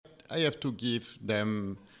I have to give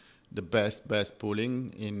them the best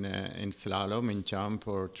pulling in slalom, in jump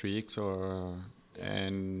or tricks, or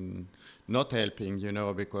and not helping,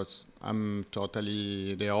 because I'm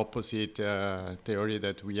totally the opposite theory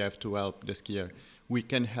that we have to help the skier. We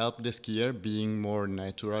can help the skier being more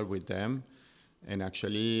natural with them, and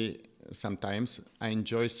actually sometimes I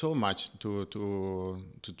enjoy so much to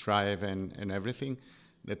drive and everything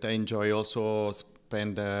that I enjoy also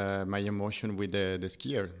spend my emotion with the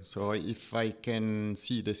skier. So if I can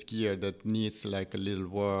see the skier that needs like a little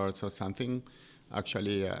words or something,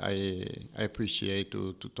 actually I appreciate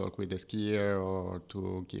to talk with the skier or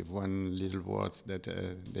to give one little words that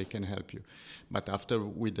they can help you. But after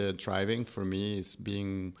with the driving, for me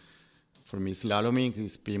slaloming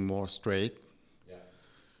is being more straight.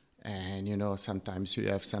 And, sometimes you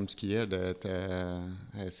have some skier that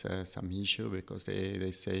has some issue because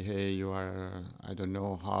they say, hey, you are, I don't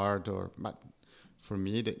know, hard. But for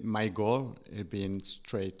me, my goal is being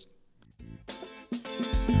straight.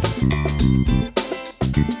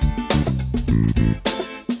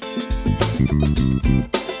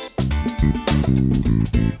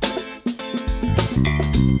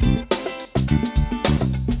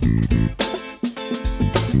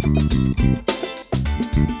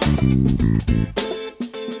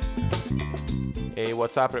 Hey,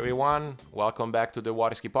 what's up, everyone? Welcome back to the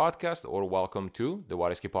Water Ski Podcast, or welcome to the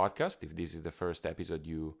Water Ski Podcast, if this is the first episode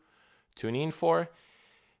you tune in for.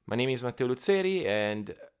 My name is Matteo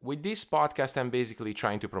and with this podcast, I'm basically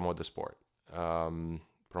trying to promote the sport.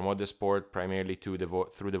 Promote the sport primarily through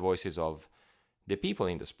the voices of the people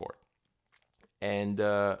in the sport. And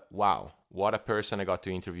wow, what a person I got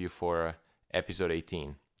to interview for episode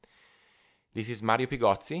 18. This is Mario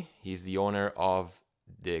Pigozzi. He's the owner of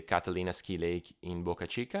the Catalina Ski Lake in Boca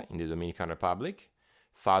China in the Dominican Republic,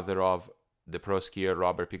 father of the pro skier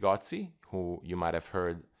Robert Pigozzi, who you might have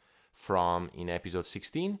heard from in episode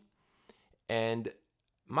 16. And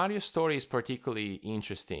Mario's story is particularly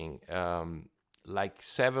interesting. Like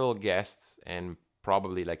several guests and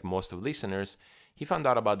probably like most of listeners, he found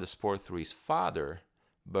out about the sport through his father,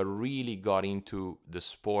 but really got into the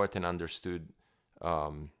sport and understood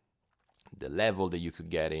the level that you could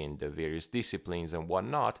get in, the various disciplines and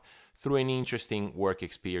whatnot, through an interesting work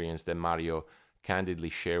experience that Mario candidly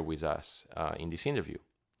shared with us in this interview.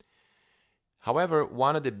 However,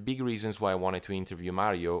 one of the big reasons why I wanted to interview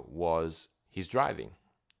Mario was his driving.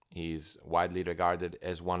 He's widely regarded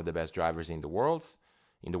as one of the best drivers in the world,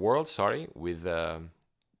 with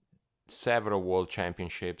several world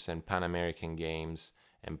championships and Pan American Games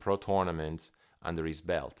and pro tournaments under his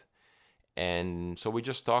belt. And so we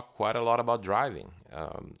just talk quite a lot about driving.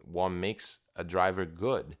 What makes a driver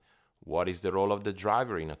good? What is the role of the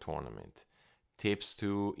driver in a tournament? Tips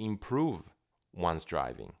to improve one's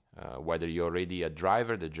driving. Whether you're already a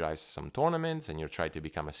driver that drives some tournaments and you're trying to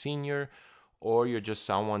become a senior, or you're just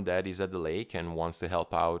someone that is at the lake and wants to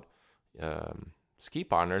help out ski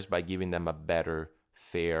partners by giving them a better,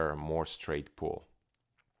 fair, more straight pull.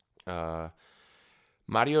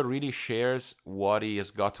 Mario really shares what he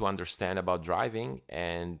has got to understand about driving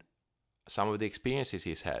and some of the experiences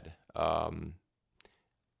he's had. One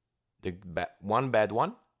bad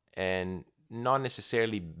one, and not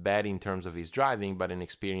necessarily bad in terms of his driving, but an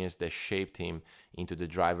experience that shaped him into the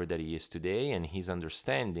driver that he is today and his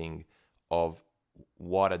understanding of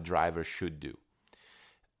what a driver should do.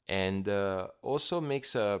 And also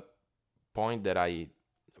makes a point that I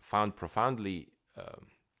found profoundly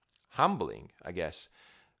humbling, I guess.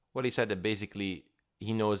 What he said that basically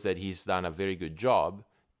he knows that he's done a very good job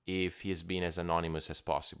if he's been as anonymous as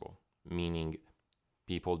possible, meaning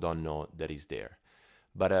people don't know that he's there.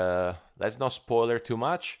 But let's not spoiler too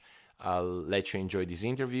much. I'll let you enjoy this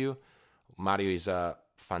interview. Mario is a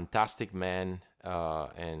fantastic man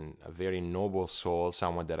and a very noble soul,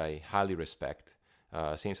 someone that I highly respect.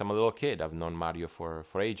 Since I'm a little kid, I've known Mario for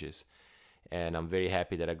ages. And I'm very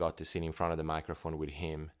happy that I got to sit in front of the microphone with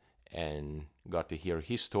him and got to hear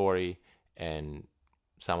his story and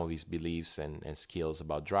some of his beliefs and skills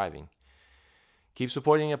about driving. Keep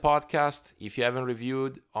supporting the podcast. If you haven't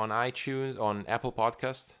reviewed on iTunes, on Apple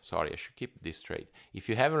Podcasts, sorry, I should keep this straight. If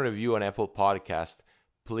you haven't reviewed on Apple Podcast,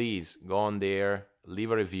 please go on there,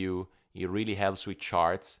 leave a review. It really helps with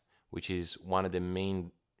charts, which is one of the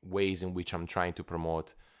main ways in which I'm trying to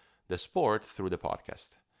promote the sport through the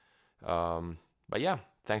podcast. But yeah,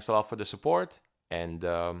 thanks a lot for the support and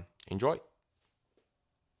enjoy.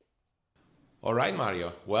 All right,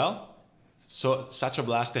 Mario. Well, such a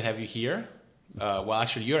blast to have you here. Well,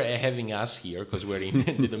 actually, you're having us here because we're in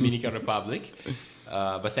the Dominican Republic.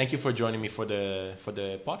 But thank you for joining me for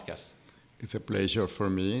the podcast. It's a pleasure for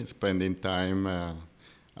me spending time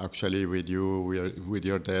actually with you, with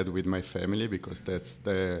your dad, with my family, because that's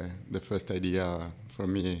the first idea for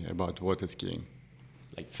me about water skiing.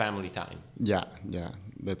 Like family time. Yeah, yeah.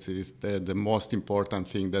 That is the most important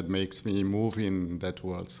thing that makes me move in that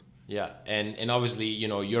world. Yeah, and obviously,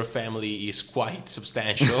 your family is quite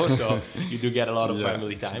substantial, so you do get a lot of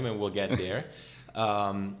family time, and we'll get there.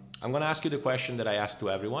 I'm going to ask you the question that I ask to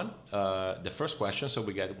everyone. The first question, so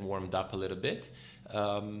we get warmed up a little bit.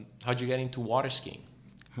 How'd you get into water skiing?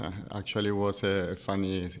 Actually, it was a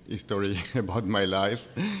funny story about my life.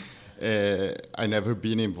 I never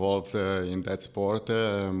been involved in that sport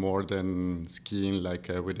more than skiing, like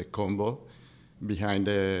with a combo behind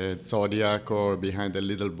a Zodiac or behind a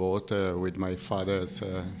little boat with my father's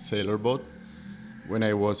sailor boat when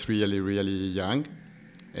I was really, really young.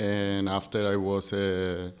 And after I was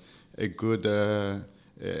a good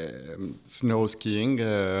snow skiing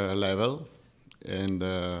level. And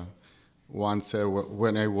once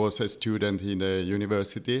when I was a student in the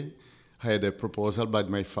university, I had a proposal by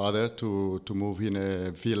my father to move in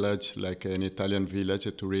a village, like an Italian village,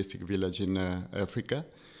 a touristic village in Africa,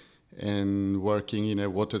 and working in a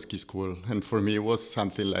water ski school. And for me, it was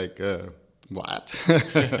something like, what?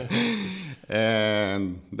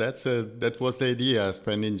 And that was the idea,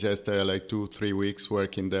 spending just like 2-3 weeks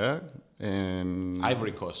working there. And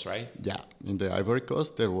Ivory Coast, right? Yeah, in the Ivory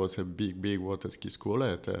Coast, there was a big water ski school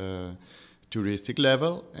at touristic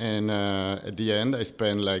level, and at the end I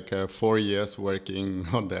spent like 4 years working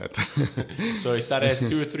on that. So it started as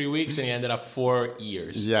 2 or 3 weeks and you ended up 4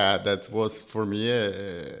 years. Yeah, that was for me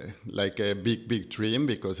like a big dream,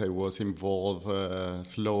 because I was involved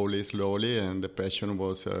slowly, and the passion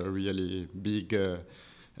was really big.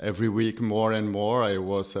 Every week more and more I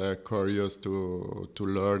was curious to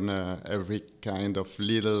learn every kind of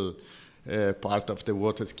little part of the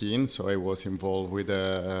water skiing, so I was involved with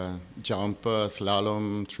jump,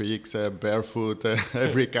 slalom, tricks, barefoot,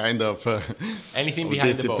 every kind of anything of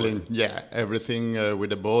behind discipline. the boat. Yeah, everything with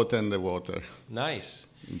the boat and the water. Nice.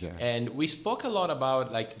 Yeah. And we spoke a lot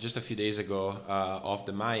about, like just a few days ago off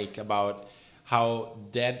the mic, about how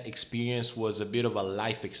that experience was a bit of a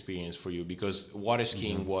life experience for you, because water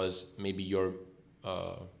skiing was maybe your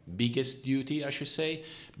biggest duty, I should say,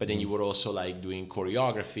 but then you were also like doing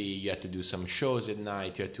choreography, you had to do some shows at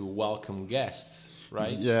night, you had to welcome guests,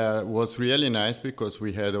 right? Yeah, it was really nice because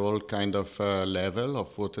we had all kind of level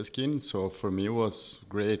of water skiing. So for me it was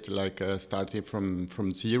great, like starting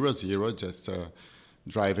from zero, just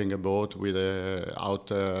driving a boat with a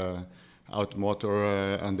out motor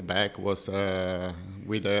on the back was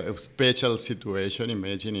with a special situation,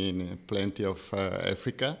 imagining plenty of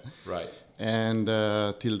Africa. Right. And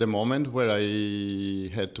till the moment where I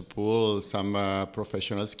had to pull some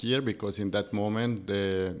professional skier, because in that moment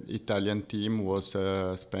the Italian team was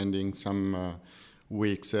spending some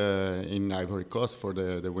weeks in Ivory Coast for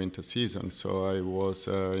the winter season. So I was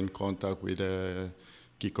in contact with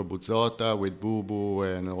Kiko Buzzotta, with Bubu,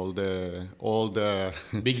 and all the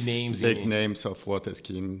big names, names of water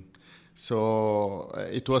skiing. So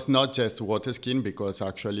it was not just water skiing, because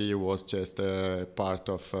actually it was just part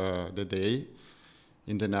of the day.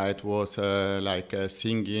 In the night was like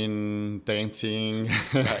singing, dancing.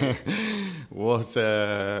 Right.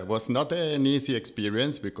 was not an easy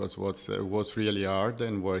experience, because was really hard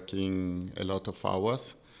and working a lot of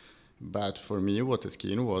hours. But for me, water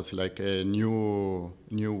skiing was like a new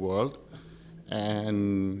world.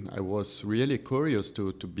 And I was really curious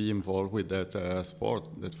to be involved with that sport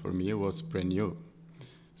that for me was brand new.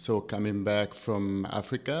 So coming back from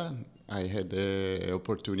Africa, I had the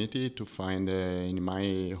opportunity to find in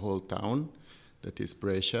my whole town, that is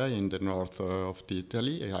Brescia, in the north of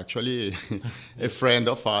Italy, actually a friend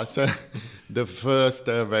of us, the first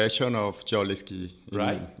version of Jolly Ski.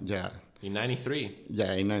 Right. Yeah. In 93?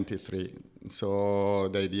 Yeah, in 93. So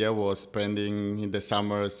the idea was spending in the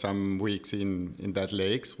summer some weeks in that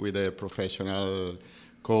lakes with a professional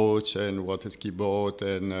coach and water ski boat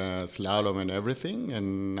and slalom and everything.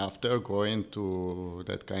 And after going to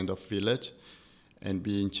that kind of village and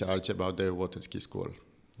be in charge about the water ski school.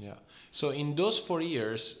 Yeah. So in those 4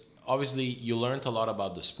 years, obviously you learned a lot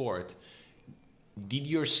about the sport. Did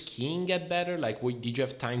your skiing get better? Like, did you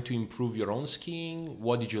have time to improve your own skiing?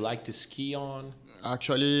 What did you like to ski on?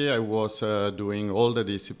 Actually, I was doing all the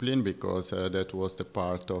discipline, because that was the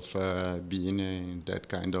part of being in that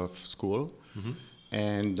kind of school. Mm-hmm.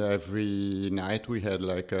 And every night we had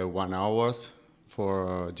like 1 hour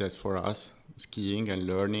for just for us, skiing and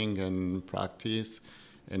learning and practice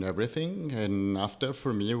and everything. And after,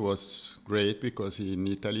 for me, it was great, because in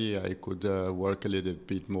Italy I could work a little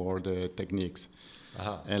bit more the techniques.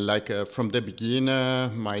 And like from the beginning,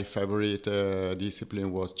 my favorite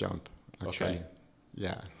discipline was jump, actually. Okay.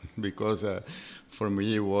 Yeah, because for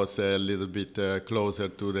me it was a little bit closer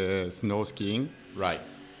to the snow skiing. Right.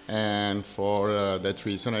 And for that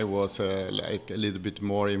reason, I was like a little bit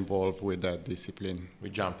more involved with that discipline.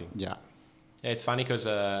 With jumping. Yeah. Yeah, it's funny because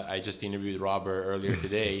I just interviewed Robert earlier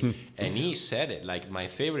today, and he said it like my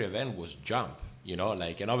favorite event was jump. You know,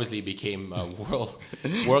 like, and obviously he became a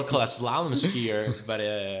world class slalom skier. But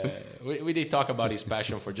we did talk about his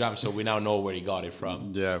passion for jump, so we now know where he got it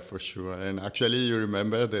from. Yeah, for sure. And actually, you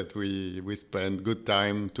remember that we spent good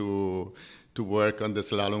time to work on the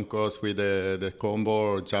slalom course with the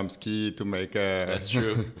combo or jump ski to make a. That's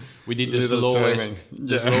true. We did the little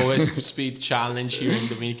lowest speed challenge here in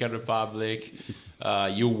Dominican Republic.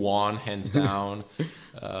 You won hands down.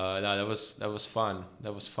 That was fun.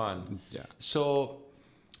 That was fun. Yeah. So,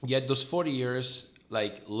 you had those 40 years,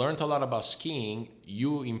 like, learned a lot about skiing.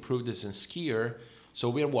 You improved as a skier. So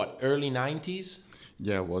we're what, early 90s?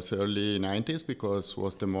 Yeah, it was early 90s because it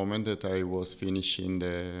was the moment that I was finishing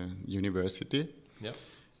the university. Yep.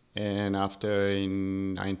 And after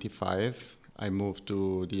in 95, I moved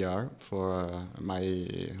to DR for my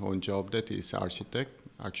own job that is architect,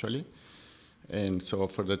 actually. And so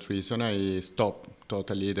for that reason, I stopped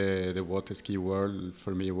totally the water ski world.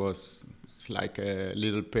 For me, was like a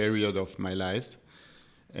little period of my life.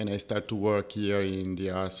 And I started to work here in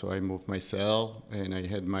DR, so I moved myself, and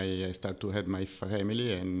I started to have my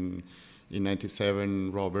family, and in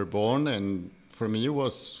 97, Robert born, and for me it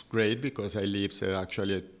was great because I live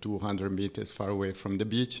actually 200 meters far away from the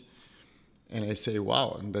beach, and I say,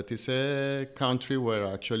 wow, that is a country where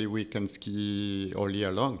actually we can ski all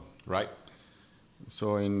year long. Right.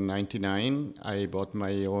 So in 99, I bought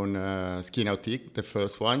my own ski nautique, the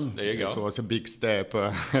first one. There you go. It was a big step,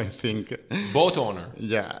 I think. Boat owner.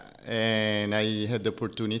 Yeah, and I had the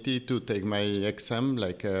opportunity to take my exam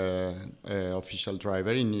like official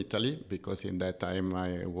driver in Italy because in that time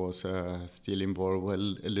I was still involved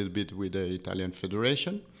a little bit with the Italian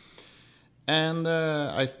Federation. And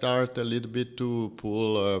I start a little bit to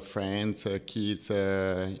pull friends, kids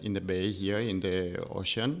in the bay here in the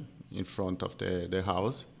ocean in front of the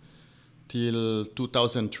house till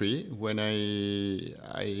 2003 when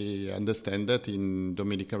I understand that in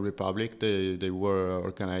Dominican Republic they were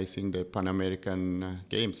organizing the Pan American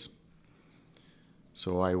Games.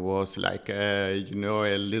 So I was like, a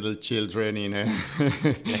little children in a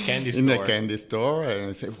candy store. In a candy store, and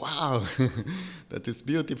I said, "Wow, that is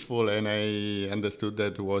beautiful." And I understood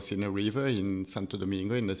that it was in a river in Santo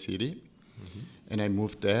Domingo in the city. Mm-hmm. And I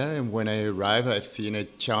moved there, and when I arrived, I've seen a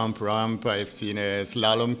jump ramp, I've seen a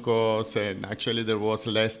slalom course, and actually there was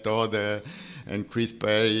Les Todd and Chris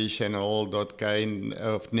Parrish and all that kind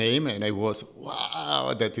of name, and I was,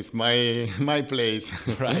 wow, that is my place.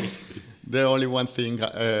 Right. The only one thing,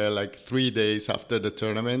 like 3 days after the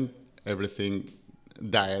tournament, everything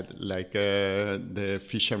died. Like the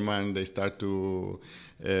fishermen, they start to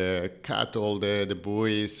cut all the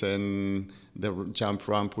buoys, and the jump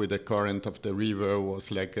ramp with the current of the river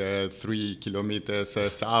was like 3 kilometers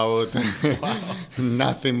south. Wow.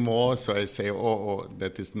 Nothing more. So I say, oh,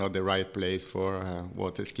 that is not the right place for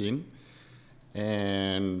water skiing.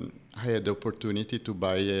 And I had the opportunity to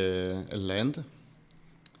buy a land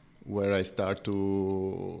where I start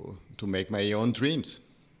to make my own dreams.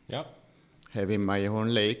 Yeah. Having my own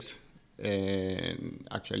lakes. And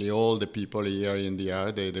actually all the people here in the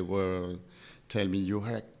art, they were telling me, you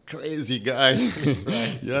are a crazy guy.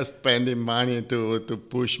 Right. You are spending money to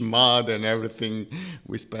push mud and everything.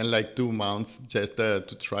 We spent like 2 months just to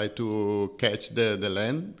try to catch the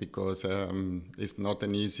land because it's not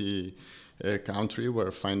an easy country where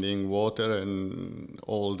finding water and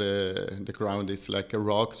all the ground is like a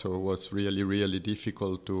rock. So it was really, really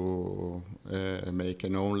difficult to make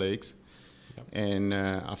an own lakes. Yep. And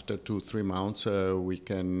after 2-3 months, we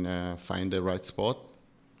can find the right spot.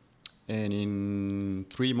 And in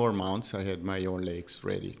 3 more months, I had my own lakes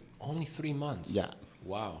ready. Only 3 months? Yeah.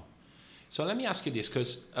 Wow. So let me ask you this,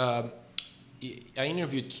 because I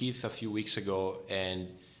interviewed Keith a few weeks ago, and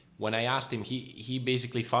when I asked him, he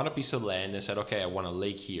basically found a piece of land and said, okay, I want a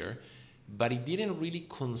lake here. But he didn't really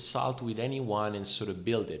consult with anyone and sort of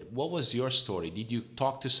build it. What was your story? Did you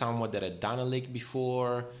talk to someone that had done a lake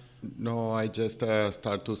before? No, I just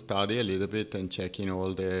start to study a little bit and checking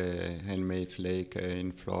all the handmade lake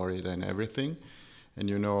in Florida and everything. And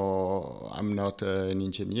I'm not an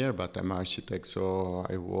engineer, but I'm an architect, so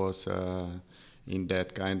I was in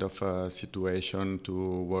that kind of situation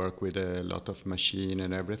to work with a lot of machine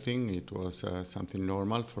and everything. It was something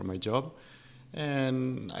normal for my job.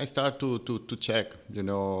 And I start to check,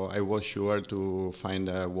 I was sure to find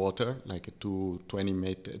water, like 20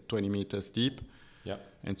 meters deep. Yeah.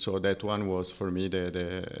 And so that one was for me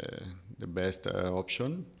the best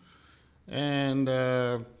option. And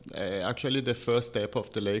actually the first step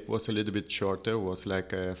of the lake was a little bit shorter, was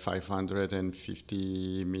like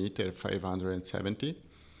 550 meter, 570.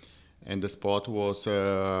 And the spot was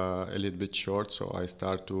a little bit short, so I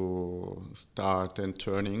start and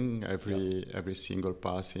turning every single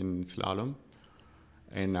pass in slalom.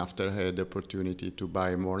 And after I had the opportunity to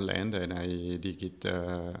buy more land, and I dig it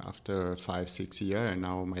after 5-6 years, and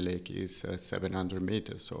now my lake is 700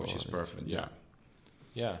 meters. So which is perfect. Yeah.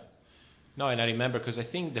 Yeah. No, and I remember because I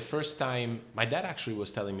think the first time my dad actually was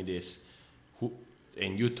telling me this,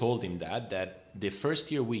 and you told him that the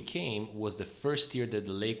first year we came was the first year that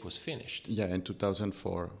the lake was finished. Yeah, in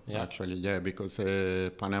 2004, actually. Yeah, because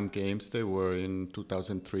Pan Am Games, they were in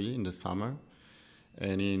 2003 in the summer.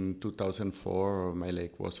 And in 2004, my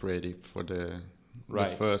lake was ready for the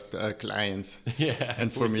first clients. Yeah.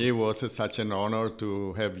 And for me, it was such an honor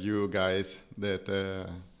to have you guys that...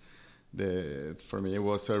 for me, it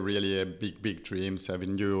was really a big dream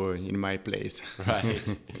having you in my place.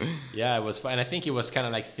 Right. Yeah, it was fun. I think it was kind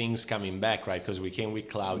of like things coming back, right? Because we came with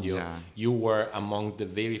Claudio. Yeah. You were among the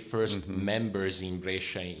very first members in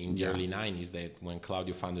Brescia in the early 90s that when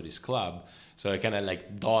Claudio founded his club. So it kind of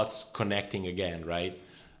like dots connecting again, right?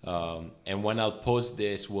 And when I'll post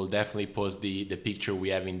this, we'll definitely post the picture we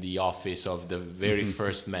have in the office of the very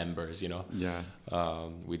first members, Yeah.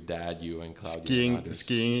 With Dad, you and Claudio.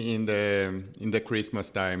 Skiing in the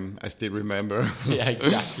Christmas time, I still remember. Yeah,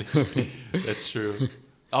 exactly. That's true.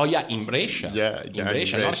 Oh yeah, in Brescia. Yeah, in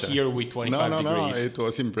Brescia, not here with 25 degrees. No, it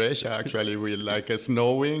was in Brescia actually with like a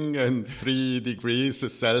snowing and 3 degrees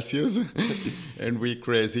Celsius, and we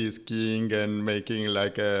crazy skiing and making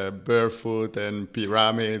like a barefoot and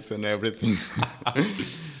pyramids and everything.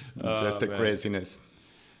 Just a craziness.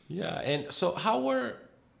 Yeah, and so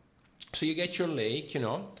so you get your lake,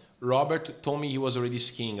 Robert told me he was already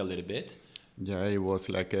skiing a little bit. Yeah, it was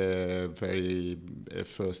like a very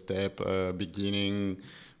first step, beginning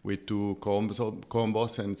with 2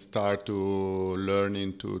 combos and start to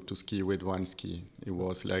learning to ski with 1 ski. It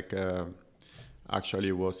was like, actually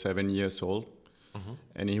he was 7 years old,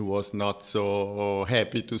 and he was not so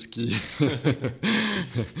happy to ski.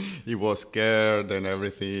 He was scared and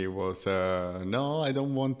everything. He was, no, I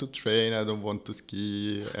don't want to train, I don't want to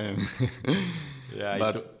ski. And yeah,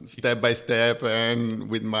 but step by step and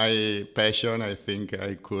with my passion, I think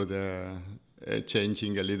I could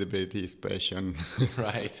changing a little bit his passion.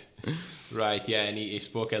 Right. Yeah, and he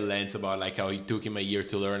spoke at length about like how it took him a year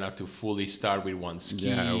to learn how to fully start with 1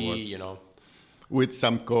 ski, With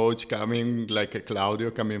some coach coming, like a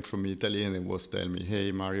Claudio coming from Italy, and he was telling me,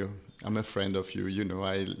 hey Mario, I'm a friend of you,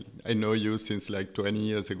 I know you since like 20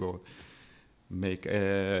 years ago. Make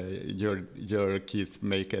your kids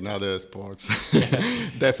make another sports. Yeah.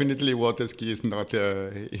 Definitely water ski is not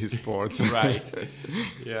his sports. Right.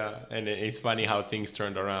 Yeah, and it's funny how things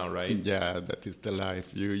turned around, right? Yeah, that is the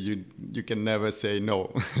life. You can never say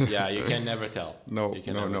no. Yeah, you can never tell. No, you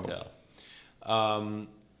can never tell.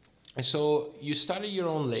 And so you started your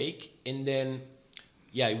own lake, and then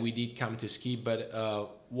we did come to ski, but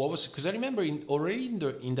what was, because I remember already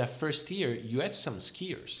in that first year you had some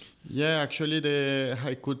skiers. Yeah, actually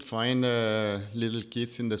I could find little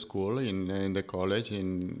kids in the school, in the college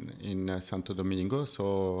in Santo Domingo.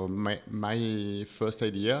 So my first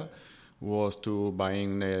idea was to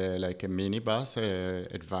buying like a minibus,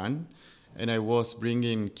 a van, and I was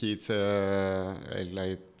bringing kids at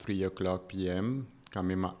like 3:00 p.m.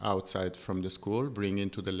 coming outside from the school, bringing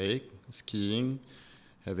to the lake, skiing,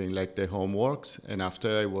 having like the homeworks, and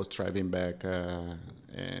after I was driving back.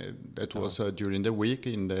 That was during the week.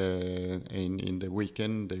 In the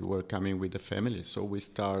weekend, they were coming with the family. So we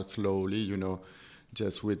start slowly,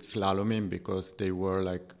 just with slaloming, because they were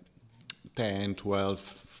like 10, 12,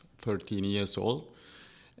 13 years old,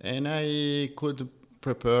 and I could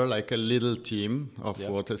prepare like a little team of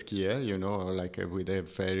water skier, like with a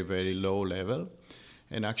very, very low level.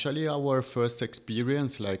 And actually our first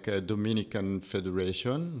experience, like a Dominican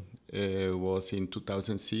Federation, was in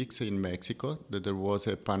 2006 in Mexico. That there was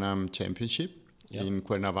a Pan Am Championship in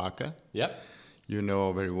Cuernavaca. Yeah. You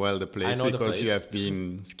know very well the place because you have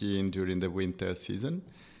been skiing during the winter season.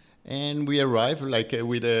 And we arrived like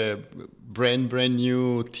with a brand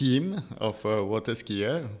new team of water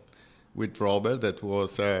skier with Robert. That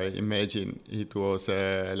was, imagine, it was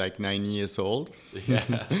like 9 years old. Yeah.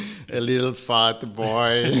 A little fat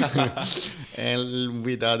boy. And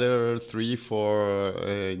with other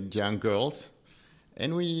 3-4 young girls.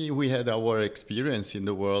 And we had our experience in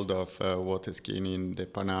the world of water skiing in the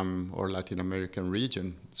Pan Am or Latin American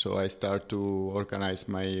region. So I started to organize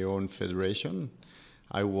my own federation.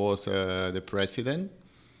 I was the president.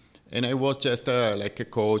 And I was just like a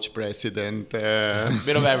coach, president,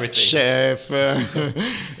 bit of everything, chef,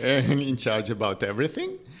 and in charge about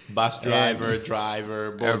everything. Bus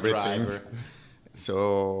driver, boat everything. driver.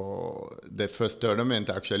 So the first tournament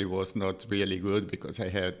actually was not really good because I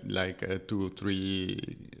had like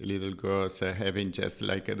 2-3 little girls having just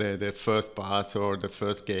like the first pass or the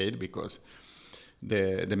first gate, because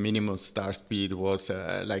the minimum start speed was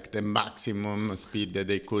like the maximum speed that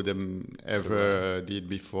they could ever did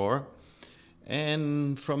before.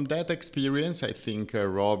 And from that experience, I think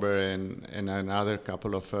Robert and another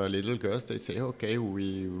couple of little girls, they say, okay,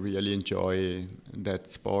 we really enjoy that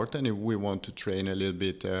sport and we want to train a little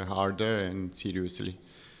bit harder and seriously.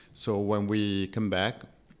 So when we come back,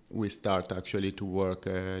 we start actually to work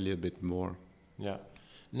a little bit more. Yeah.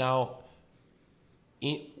 Now,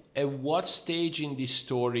 at what stage in this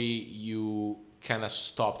story you kind of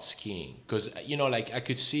stopped skiing? Because, you know, like I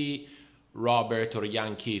could see Robert or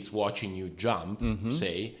young kids watching you jump,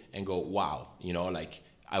 say, and go, wow, you know, like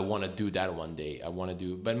I want to do that one day.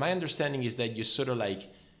 But my understanding is that you sort of like,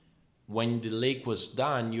 when the lake was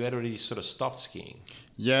done, you had already sort of stopped skiing.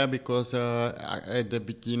 Yeah, because at the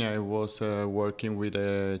beginning I was working with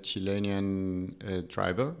a Chilean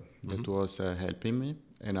driver that was helping me.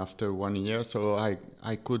 And after 1 year, so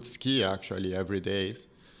I could ski actually every day.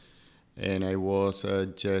 And I was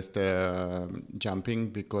just jumping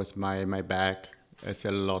because my back has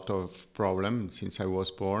a lot of problems since I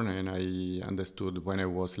was born. And I understood when I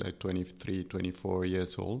was like 23, 24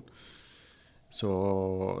 years old.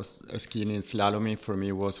 So skiing in slaloming for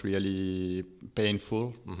me was really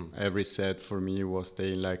painful. Every set for me was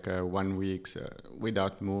staying like 1 week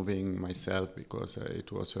without moving myself because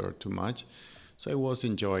it was hurt too much. So I was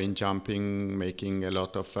enjoying jumping, making a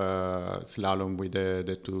lot of slalom with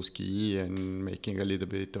the two ski and making a little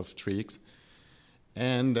bit of tricks.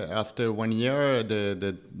 And after 1 year,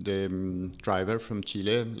 the driver from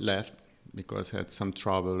Chile left because he had some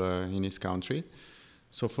trouble in his country.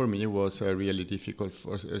 So for me, it was really difficult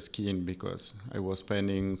for skiing because I was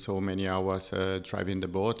spending so many hours driving the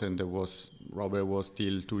boat, and Robert was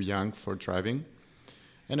still too young for driving.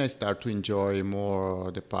 And I start to enjoy more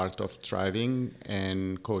the part of driving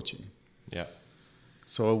and coaching. Yeah.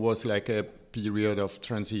 So it was like a period of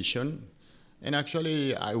transition. And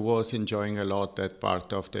actually, I was enjoying a lot that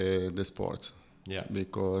part of the sport. Yeah.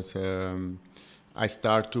 Because I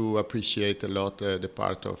start to appreciate a lot the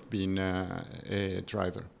part of being a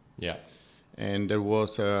driver. Yeah. And there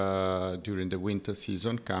was, during the winter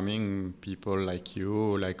season, coming people like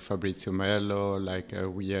you, like Fabrizio Mello, like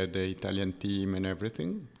we had the Italian team and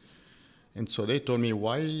everything. And so they told me,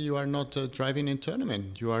 why you are not driving in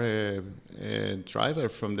tournament? You are a driver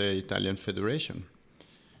from the Italian Federation.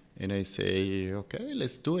 And I say, okay,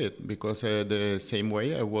 let's do it. Because the same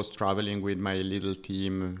way I was traveling with my little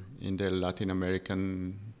team in the Latin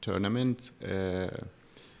American tournament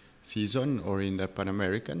season or in the Pan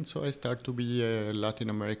American. So I start to be a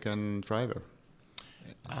Latin American driver.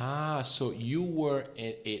 Ah, so you were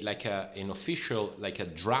an official, like a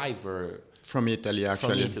driver from Italy,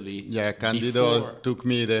 actually. From Italy. Yeah, Candido took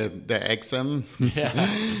me the exam,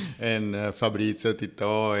 and Fabrizio,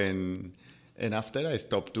 Tito, and after I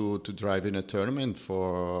stopped to drive in a tournament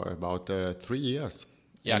for about 3 years.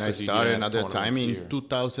 Yeah, and I started another time in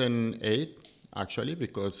 2008, actually,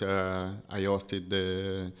 because I hosted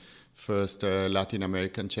the first Latin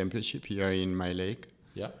American Championship here in my lake.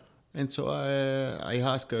 Yeah. And so I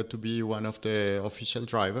asked to be one of the official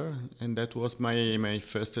driver, and that was my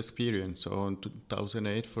first experience. So in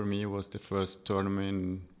 2008 for me was the first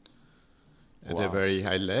tournament at a very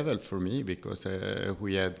high level for me, because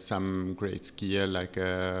we had some great skier like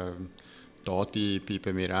Totti,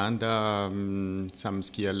 Pipe Miranda, some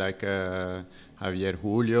skier like Javier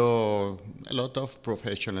Julio, a lot of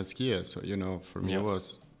professional skiers. So, for me it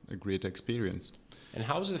was a great experience. And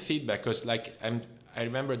how was the feedback? Because I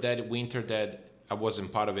remember that winter that I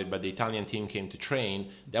wasn't part of it, but the Italian team came to train.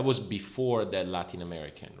 That was before that Latin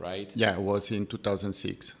American, right? Yeah, it was in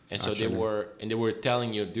 2006. And so they were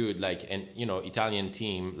telling you, dude, Italian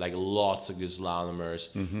team, like lots of good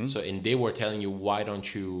slalomers. Mm-hmm. So, and they were telling you, why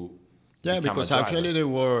don't you? Yeah, because actually they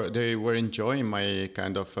were enjoying my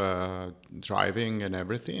kind of driving and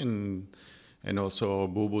everything. And also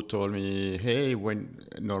Bubu told me, hey, when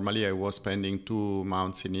normally I was spending 2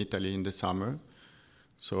 months in Italy in the summer.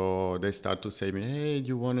 So they start to say to me, hey,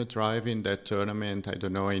 you want to drive in that tournament, I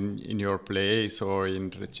don't know, in your place or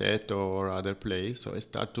in Recetto or other place. So I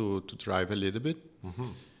start to drive a little bit.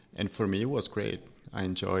 And for me, it was great. I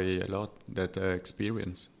enjoy a lot that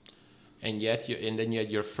experience. And then you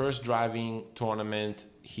had your first driving tournament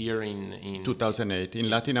here in 2008. In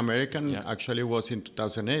Latin American, actually was in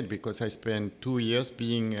 2008 because I spent 2 years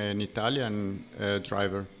being an Italian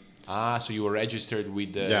driver. So you were registered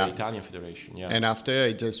with the Italian Federation. Yeah. And after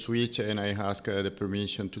I just switched and I asked the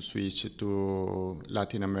permission to switch to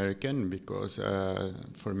Latin American because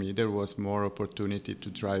for me there was more opportunity to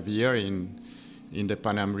drive here in the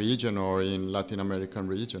Pan Am region or in Latin American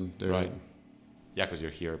region. Right. Yeah, because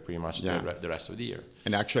you're here pretty much the rest of the year.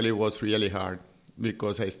 And actually it was really hard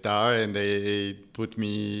because I started and they put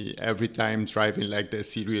me every time driving like the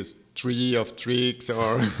series 3 of tricks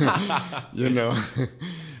or, you know.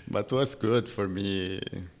 But it was good for me.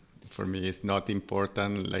 For me, it's not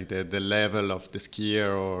important like the level of the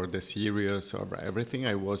skier or the series or everything.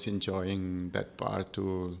 I was enjoying that part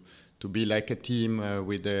to be like a team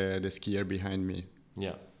with the skier behind me.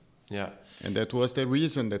 Yeah, yeah. And that was the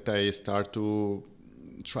reason that I start to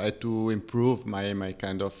try to improve my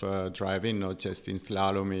kind of driving, not just in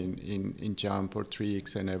slalom, in jump or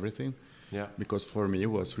tricks and everything. Yeah. Because for me,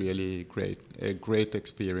 it was really a great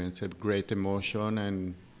experience, a great emotion.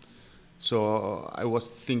 And so I was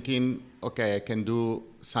thinking, okay, I can do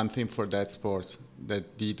something for that sport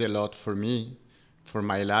that did a lot for me, for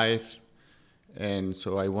my life. And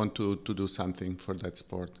so I want to do something for that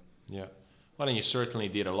sport. Yeah. Well, and you certainly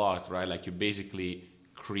did a lot, right? Like you basically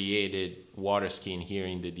created water skiing here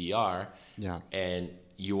in the DR. Yeah. And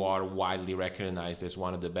you are widely recognized as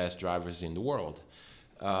one of the best drivers in the world.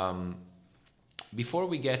 Before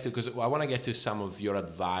we get to, because I want to get to some of your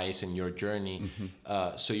advice and your journey.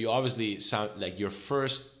 So you obviously sound like your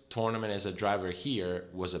first tournament as a driver here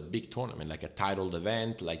was a big tournament, like a titled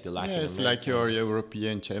event, like the Latin American. Like your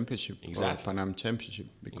European Championship or Pan Am Championship,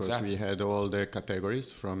 because we had all the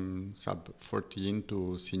categories from sub 14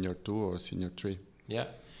 to senior 2 or senior 3. Yeah.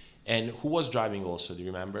 And who was driving also, do you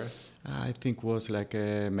remember? I think was like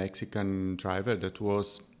a Mexican driver that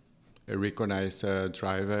was a recognized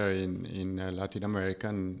driver in Latin America.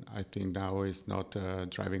 And I think now is not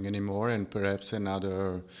driving anymore, and perhaps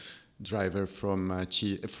another driver from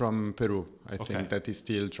from Peru, I think, that is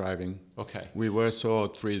still driving. Okay. We were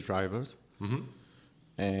 3 drivers.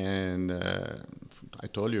 And I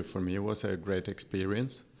told you, for me, it was a great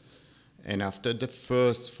experience. And after the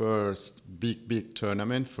first big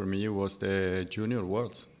tournament, for me, was the Junior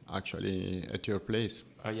Worlds, actually, at your place.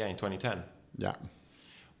 Yeah, in 2010. Yeah.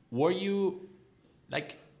 Were you,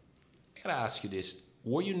 like, I gotta ask you this,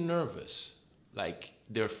 were you nervous? Like,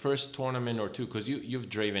 their first tournament or two, because you've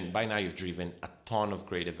driven a ton of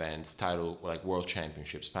great events, like World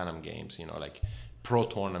Championships, Pan Am Games, you know, like pro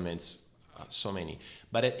tournaments, so many.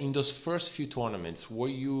 But in those first few tournaments, were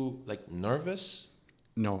you, like, nervous?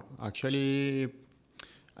 No, actually,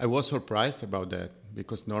 I was surprised about that,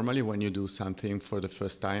 because normally when you do something for the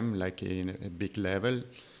first time, like in a big level,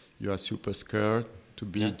 you are super scared to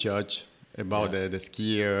be judged about the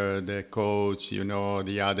skier, the coach, you know,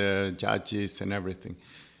 the other judges and everything.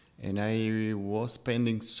 And I was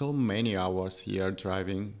spending so many hours here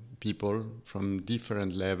driving people from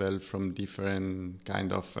different level, from different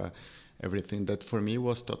kind of everything, that for me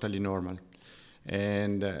was totally normal.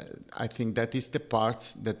 And I think that is the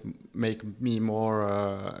parts that make me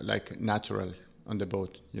more like natural on the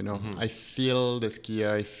boat, you know. I feel the skier,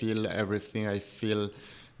 I feel everything, I feel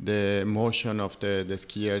the emotion of the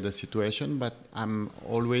skier, the situation, but I'm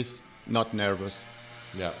always not nervous.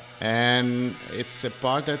 Yeah. And it's a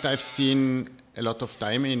part that I've seen a lot of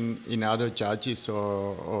time in other judges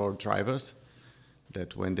or drivers,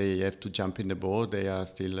 that when they have to jump in the boat, they are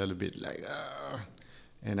still a little bit like,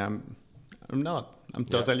 and I'm not. I'm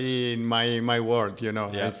totally in my world, you know.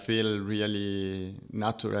 I feel really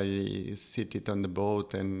naturally seated on the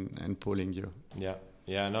boat and pulling you. Yeah.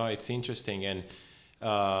 Yeah, no, it's interesting. And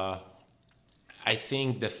I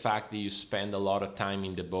think the fact that you spend a lot of time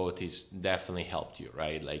in the boat is definitely helped you,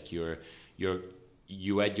 right? Like you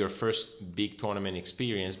had your first big tournament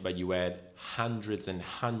experience, but you had hundreds and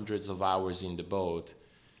hundreds of hours in the boat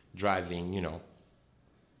driving, you know,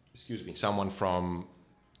 someone from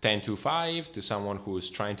 10-5 to someone who's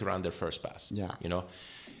trying to run their first pass, you know?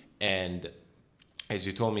 And as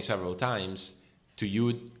you told me several times, to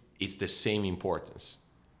you, it's the same importance,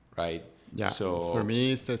 right? Yeah, so for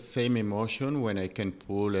me, it's the same emotion when I can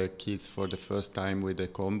pull kids for the first time with the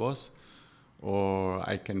combos, or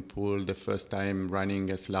I can pull the first time running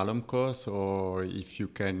a slalom course, or if you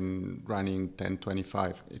can running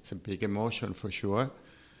 10-25. It's a big emotion for sure,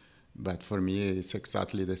 but for me, it's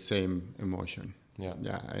exactly the same emotion.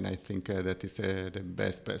 Yeah, and I think that is the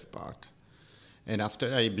best part. And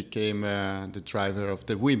after I became the driver of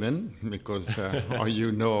the women, because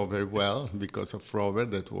you know very well, because of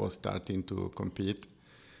Robert that was starting to compete,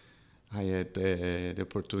 I had the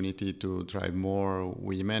opportunity to drive more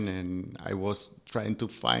women, and I was trying to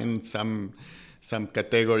find some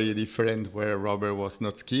category different where Robert was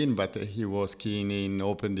not skiing, but he was skiing in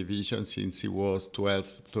open division since he was 12,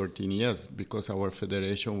 13 years, because our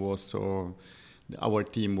federation was so, our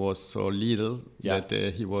team was so little that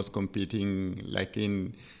he was competing like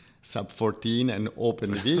in sub 14 and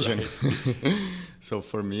open division. So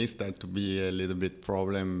for me, it started to be a little bit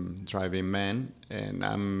problem driving men, and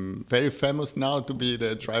I'm very famous now to be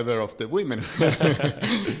the driver of the women.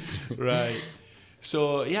 Right.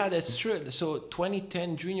 So yeah, that's true. So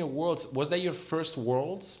 2010 Junior Worlds, was that your first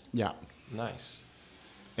Worlds? Yeah. Nice.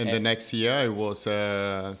 And the next year I was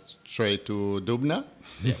straight to Dubna.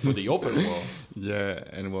 Yeah, for the Open Worlds. Yeah,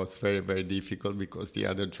 and it was very, very difficult because the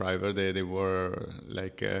other driver, they were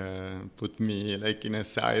like, put me like in a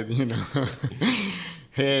side, you know.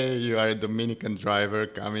 Hey, you are a Dominican driver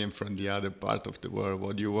coming from the other part of the world.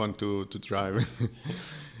 What do you want to drive?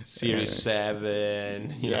 Series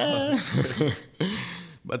 7. Yeah.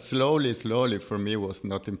 But slowly, for me, it was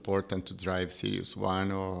not important to drive Series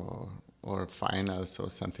 1 or finals or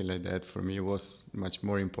something like that. For me, it was much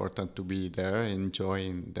more important to be there,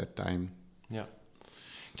 enjoying that time. Yeah.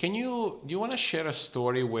 Do you want to share a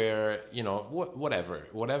story where, you know,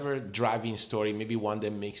 whatever driving story, maybe one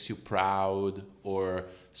that makes you proud, or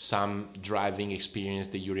some driving experience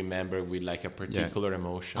that you remember with like a particular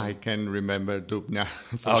emotion? I can remember Dubna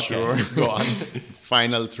for sure. Go on.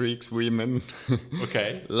 Final tricks, women.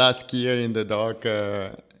 Okay. Last year in the dock,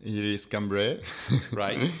 Iris Cambrai.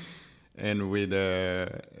 Right. And with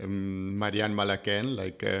Marianne Malaken,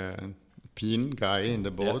 like a pin guy in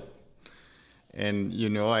the boat. Yeah. And, you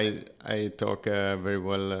know, I talk very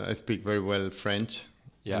well, I speak very well French.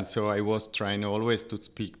 Yeah. And so I was trying always to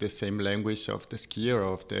speak the same language of the skier,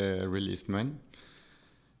 of the releaseman.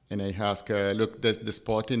 And I asked, look, the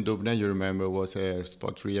spot in Dubna, you remember, was a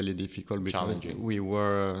spot really difficult because we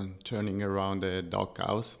were turning around the dock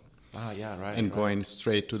house. Ah, yeah, right. And going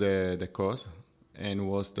straight to the coast. And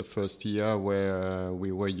was the first year where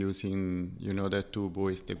we were using, you know, the two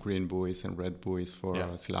buoys, the green buoys and red buoys for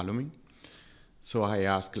slaloming. So I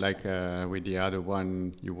asked, like, with the other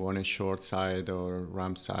one, you want a short side or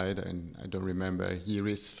ramp side? And I don't remember.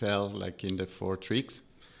 Iris fell, like, in the 4 tricks.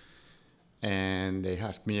 And they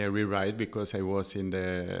asked me a rewrite because I was in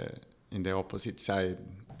the opposite side.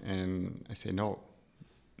 And I said, no,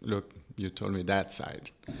 look, you told me that side.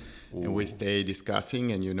 Ooh. And we stayed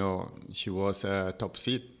discussing, and, you know, she was top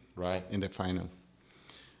seed in the final.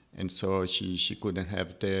 And so she couldn't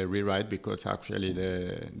have the rewrite because actually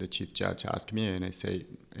the chief judge asked me, and I say,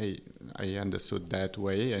 hey, I understood that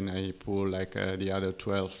way, and I pull like the other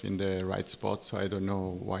 12 in the right spot, so I don't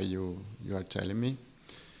know why you are telling me.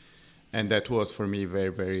 And that was for me very,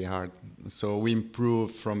 very hard. So we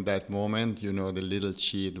improved from that moment, you know, the little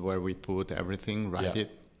sheet where we put everything, write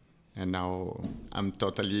it. And now I'm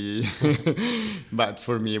totally, but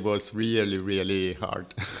for me it was really, really hard.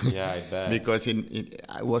 Yeah, I bet. Because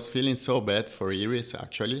I was feeling so bad for Iris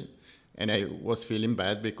actually, and I was feeling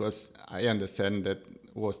bad because I understand that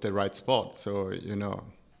was the right spot. So, you know.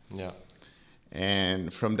 Yeah.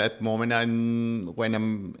 And from that moment, when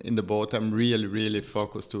I'm in the boat, I'm really, really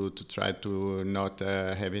focused to try to not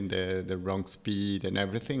having the wrong speed and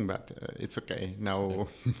everything. But it's okay. Now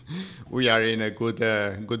we are in a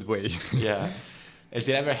good way. Yeah. Has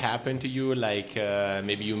it ever happened to you, like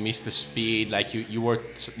maybe you missed the speed, like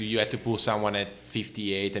you had to pull someone at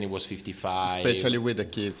 58 and it was 55? Especially with the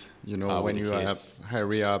kids, you know, when you have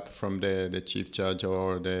hurry up from the chief judge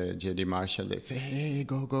or the JD Marshal, they say, hey,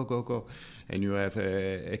 go. And you have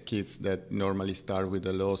kids that normally start with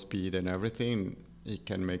a low speed and everything. It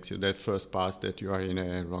can make you that first pass that you are in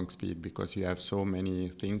a wrong speed because you have so many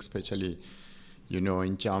things, especially, you know,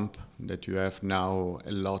 in jump, that you have now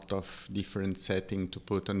a lot of different settings to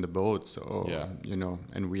put on the boat. So, you know,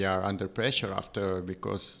 and we are under pressure after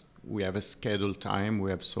because we have a scheduled time. We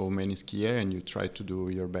have so many skiers and you try to do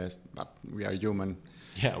your best, but we are human.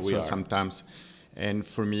 Yeah, we are. Sometimes. And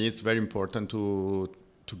for me, it's very important to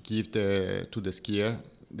give to the skier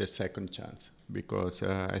the second chance because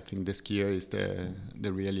I think the skier is the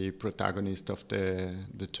really protagonist of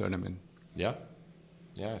the tournament. Yeah.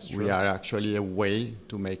 Yeah, it's true. We are actually a way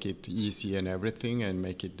to make it easy and everything and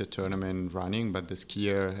make it the tournament running, but the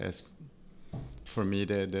skier has, for me,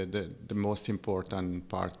 the most important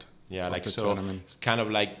part of the tournament. It's kind of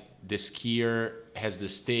like the skier has the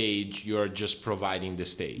stage, you're just providing the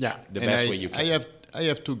stage. Yeah. The best way you can. I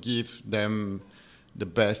have to give them the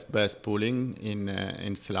best pulling in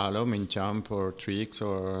slalom, in jump or tricks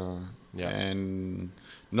and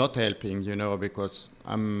not helping, because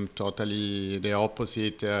I'm totally the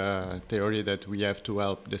opposite theory that we have to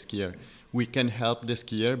help the skier. We can help the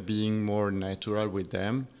skier being more natural with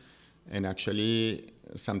them, and actually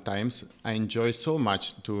sometimes I enjoy so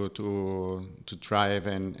much to drive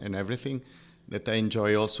and everything that I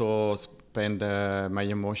enjoy also spend my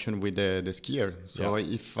emotion with the skier. So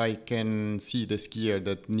if I can see the skier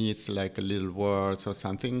that needs like a little words or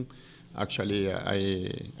something, actually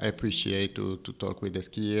I appreciate to talk with the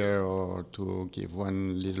skier or to give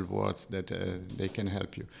one little words that they can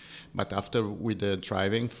help you. But after with the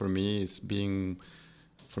driving, for me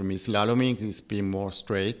slaloming is being more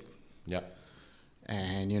straight. Yeah.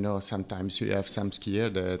 And sometimes you have some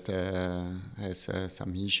skier that has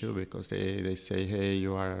some issue because they say, hey,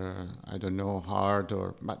 you are I don't know, hard,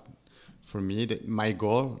 but for me my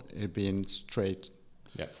goal is being straight.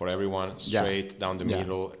 Yeah, for everyone, straight down the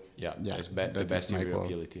middle. Yeah, that's the best of your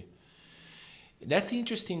ability. That's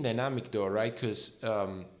interesting dynamic though, right? Because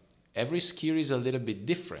every skier is a little bit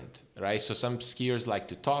different, right? So some skiers like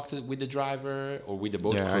to talk with the driver or with the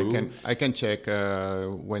boat crew. I can check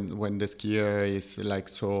when the skier is like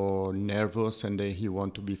so nervous and he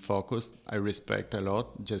want to be focused. I respect a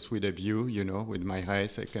lot. Just with a view, with my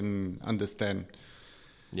eyes, I can understand.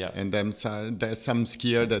 Yeah. And then there's some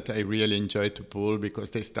skier that I really enjoy to pull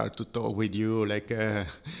because they start to talk with you. Like, give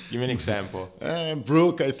me an example.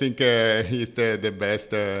 Brooke, I think he's the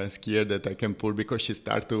best skier that I can pull because she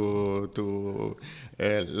start to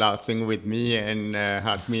laughing with me and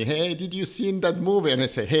ask me, hey, did you see that movie? And I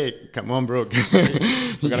say, hey, come on, Brooke.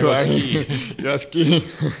 We're gonna go ski. You're skiing.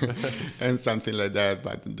 And something like that.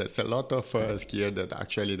 But there's a lot of skier that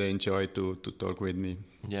actually they enjoy to talk with me.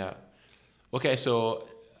 Yeah. Okay, so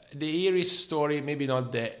the Iris story, maybe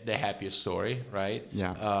not the happiest story, right?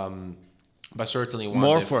 Yeah. But certainly one.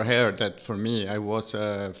 More for her than for me. I was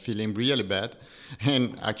feeling really bad.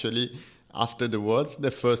 And actually, after the Worlds,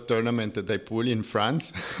 the first tournament that I pulled in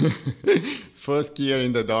France, first skier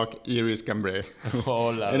in the dock, Iris Cambrai. Oh,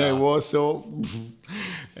 and I was so...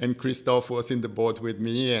 And Christophe was in the boat with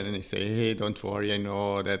me, and he said, hey, don't worry, I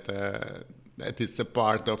know that... that is the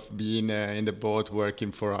part of being in the boat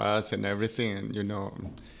working for us and everything.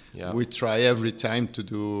 And, we try every time to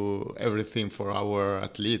do everything for our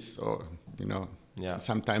athletes. So,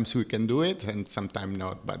 sometimes we can do it and sometimes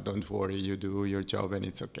not. But don't worry, you do your job and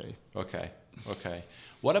it's okay. Okay.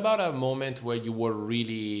 What about a moment where you were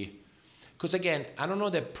really... Because again, I don't know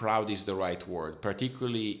that proud is the right word,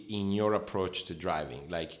 particularly in your approach to driving.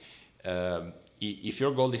 Like... if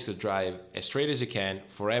your goal is to drive as straight as you can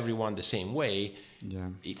for everyone the same way,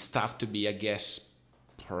 it's tough to be, I guess,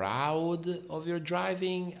 proud of your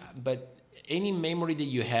driving. But any memory that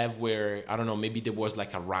you have where, I don't know, maybe there was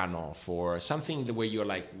like a runoff or something where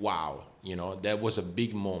you're like, wow, that was a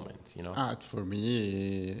big moment, For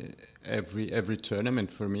me, every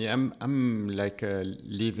tournament for me, I'm like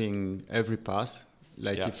living every pass,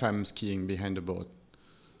 like if I'm skiing behind the boat.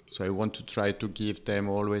 So I want to try to give them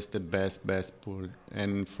always the best pull.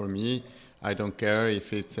 And for me, I don't care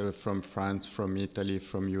if it's from France, from Italy,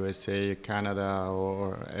 from USA, Canada,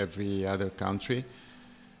 or every other country.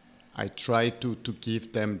 I try to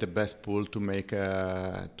give them the best pull to make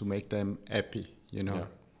them happy,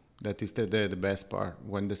 That is the best part.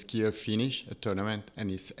 When the skier finish a tournament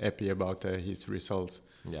and is happy about his results.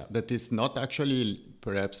 Yeah. That is not actually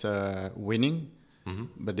perhaps winning,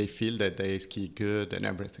 but they feel that they ski good and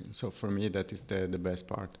everything. So for me, that is the best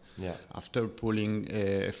part. Yeah. After pulling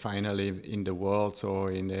finally in the Worlds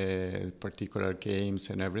or in particular games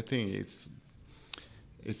and everything,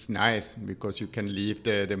 it's nice because you can leave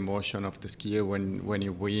the emotion of the skier when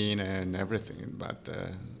you win and everything. But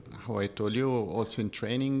how I told you, also in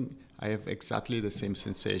training, I have exactly the same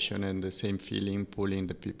sensation and the same feeling pulling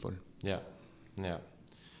the people. Yeah,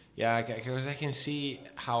 because I can see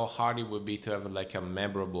how hard it would be to have like a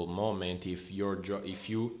memorable moment if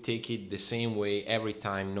you take it the same way every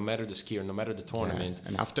time, no matter the skier, no matter the tournament. Yeah.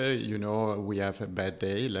 And after, we have a bad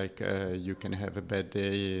day, like you can have a bad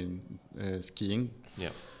day in skiing. Yeah.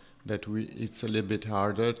 That it's a little bit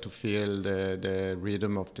harder to feel the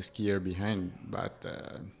rhythm of the skier behind. But,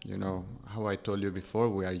 how I told you before,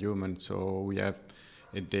 we are human. So we have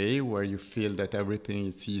a day where you feel that everything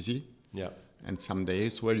is easy. Yeah. And some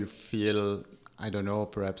days where you feel, I don't know,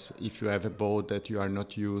 perhaps if you have a boat that you are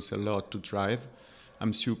not used a lot to drive.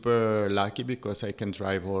 I'm super lucky because I can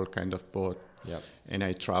drive all kind of boat. Yeah. And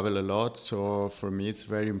I travel a lot. So for me, it's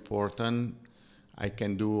very important. I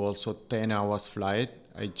can do also 10 hours flight.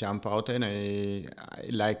 I jump out and I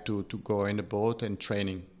like to go in the boat and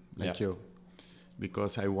training like you.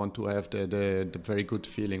 because I want to have the very good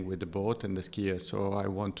feeling with the boat and the skier. So I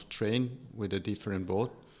want to train with a different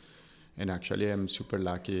boat. And actually, I'm super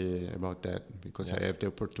lucky about that because I have the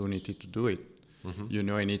opportunity to do it. You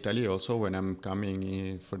know, in Italy also, when I'm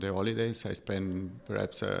coming for the holidays, I spend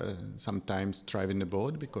perhaps sometimes driving the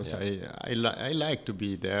boat because I like to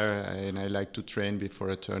be there and I like to train before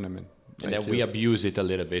a tournament. And then we abuse it a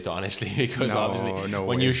little bit, honestly, because obviously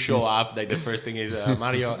when you show up, like the first thing is,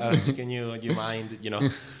 Mario, do you mind, you know?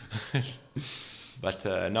 But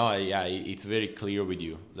no, yeah, it's very clear with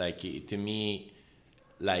you. Like, to me,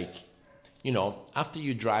 like, you know, after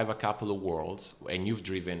you drive a couple of worlds, and you've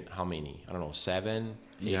driven how many? I don't know, 7?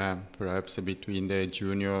 8? Yeah, perhaps between the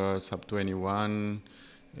junior sub-21,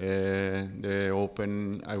 the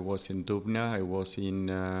open, I was in Dubna, I was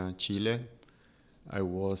in Chile, I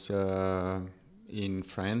was in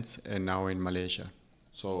France, and now in Malaysia.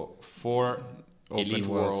 So 4 elite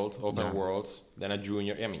worlds, open worlds, then a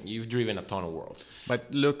junior. I mean, you've driven a ton of worlds.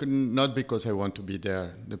 But look, not because I want to be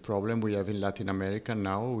there. The problem we have in Latin America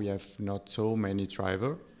now, we have not so many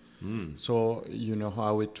drivers. So you know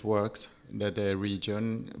how it works, that the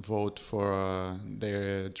region vote for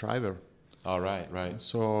their driver. All right.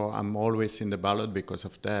 So I'm always in the ballot because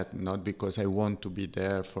of that, not because I want to be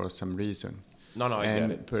there for some reason. No, I get it.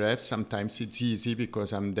 And perhaps sometimes it's easy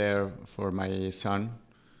because I'm there for my son.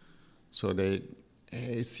 So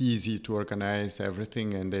it's easy to organize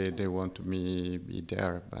everything, and they want me be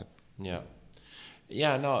there. But no,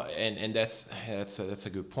 and that's a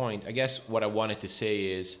good point. I guess what I wanted to say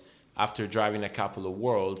is, after driving a couple of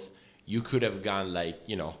worlds, you could have gone like,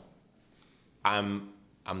 you know, I'm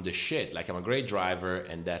the shit. Like, I'm a great driver,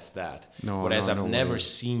 and that's that. Whereas I've never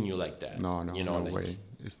seen you like that. No, you know, no way.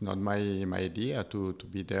 It's not my idea to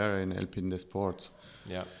be there and help in the sports.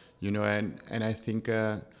 Yeah. You know, and I think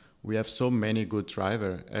we have so many good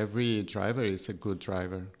drivers. Every driver is a good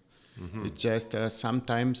driver. It's just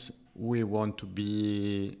sometimes we want to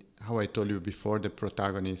be, how I told you before, the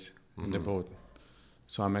protagonist in the boat.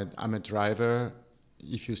 So I'm a driver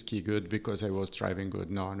if you ski good because I was driving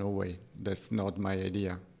good. No way. That's not my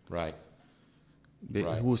idea. Right.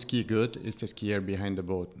 Who ski good is the skier behind the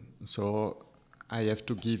boat. So I have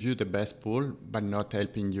to give you the best pull, but not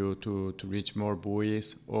helping you to reach more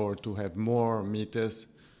buoys or to have more meters,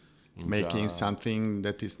 making something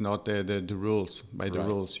that is not the rules, by the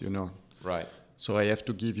rules, you know. Right. So I have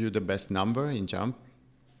to give you the best number in jump.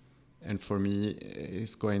 And for me,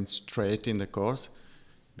 it's going straight in the course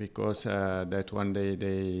because that one day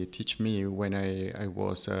they teach me when I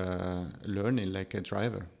was learning like a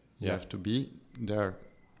driver. You have to be there,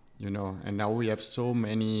 you know. And now we have so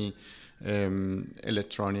many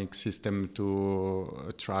electronic system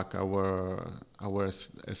to track our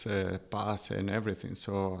as a pass and everything.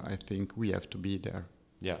 So I think we have to be there.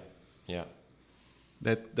 Yeah.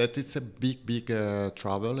 That is a big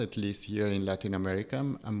trouble, at least here in Latin America.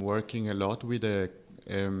 I'm working a lot with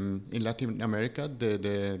in Latin America,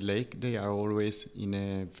 the lake, they are always in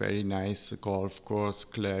a very nice golf course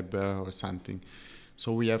club or something.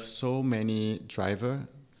 So we have so many driver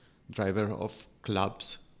of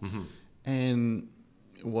clubs. And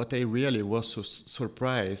what I really was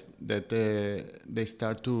surprised that they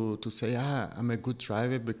start to say, I'm a good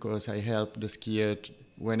driver because I help the skier.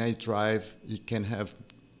 When I drive, he can have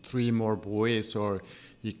 3 more buoys or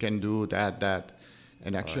he can do that.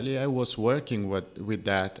 And actually I was working with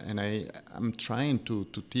that, and I'm trying to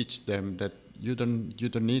teach them that you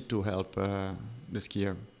don't need to help the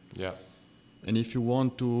skier. Yeah. And if you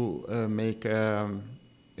want to make a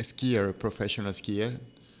skier, a professional skier,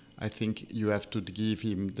 I think you have to give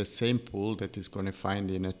him the same pool that he's going to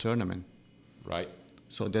find in a tournament. Right.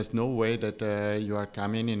 So there's no way that you are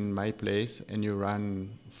coming in my place and you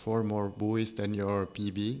run 4 more buoys than your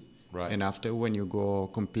PB. Right. And after, when you go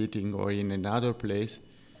competing or in another place,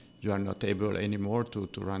 you are not able anymore to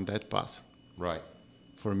run that pass. Right.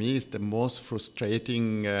 For me, it's the most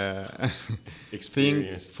frustrating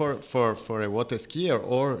thing for a water skier.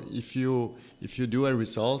 Or if you do a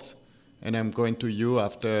result, and I'm going to you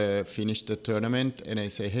after finish the tournament, and I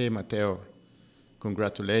say, hey, Matteo,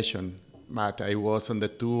 congratulations. But I was on the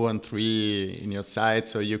 2 and 3 in your side,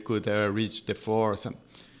 so you could reach the 4 or something.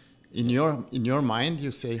 In your mind,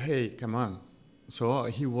 you say, hey, come on. So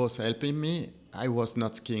he was helping me. I was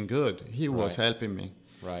not skiing good. He was helping me.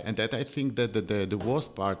 Right. And that I think that the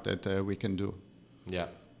worst part that we can do. Yeah,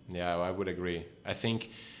 I would agree. I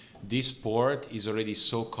think this sport is already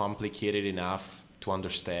so complicated enough to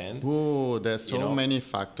understand. Oh, there's so many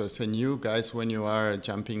factors. And you guys, when you are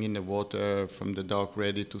jumping in the water from the dock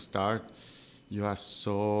ready to start, you are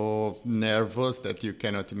so nervous that you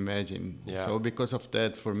cannot imagine. Yeah. So because of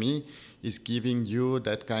that, for me, is giving you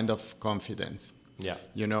that kind of confidence. Yeah.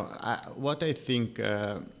 You know, what I think,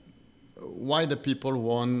 why the people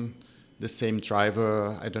want the same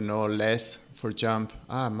driver, I don't know, less for jump,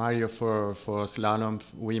 Mario for slalom,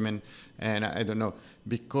 women, and I don't know,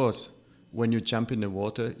 because when you jump in the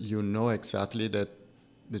water, you know exactly that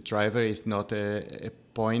the driver is not a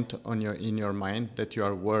point in your mind that you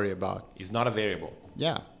are worried about. It's not a variable.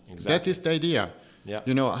 Yeah, exactly. That is the idea. Yeah.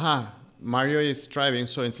 You know, Mario is driving,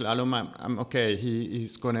 so in slalom, I'm okay.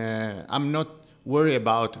 He's gonna. I'm not worried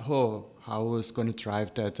about how he's gonna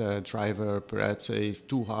drive that driver. Perhaps it's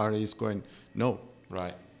too hard. He's going. No.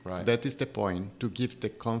 Right. That is the point, to give the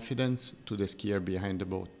confidence to the skier behind the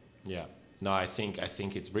boat. Yeah. No, I think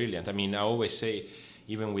it's brilliant. I mean, I always say,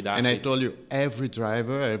 even with athletes. And I told you,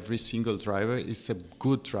 every single driver is a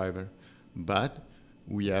good driver, but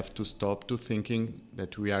we have to stop to thinking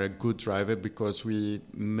that we are a good driver because we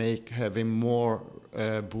make having more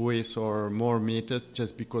buoys or more meters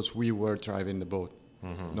just because we were driving the boat.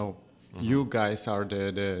 Mm-hmm. No, you guys are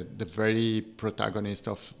the very protagonist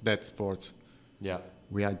of that sport. Yeah,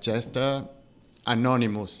 we are just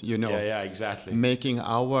anonymous, you know. Yeah, exactly. Making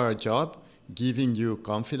our job, giving you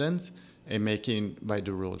confidence, and making by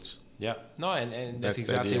the rules. Yeah, no, and that's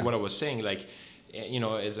exactly what I was saying. Like, you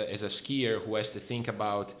know, as a skier who has to think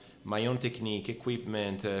about my own technique,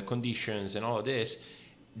 equipment, conditions, and all of this,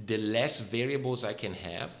 the less variables I can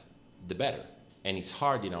have, the better. And it's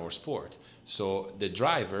hard in our sport. So the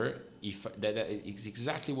driver, it's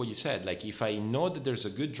exactly what you said. Like, if I know that there's a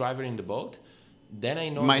good driver in the boat, then I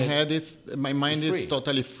know my mind is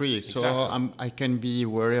totally free. Exactly. So I can be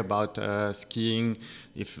worried about skiing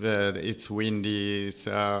if it's windy, it's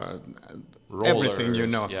everything, you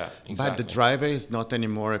know. Yeah, exactly. But the driver is not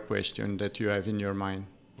anymore a question that you have in your mind.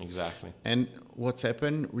 Exactly. And what's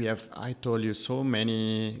happened, I told you, so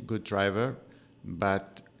many good drivers,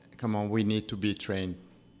 but come on, we need to be trained.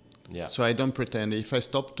 Yeah. So I don't pretend. If I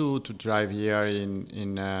stop to drive here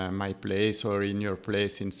in my place or in your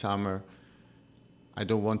place in summer, I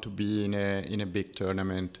don't want to be in a big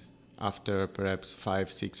tournament after perhaps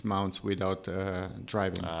 5-6 months without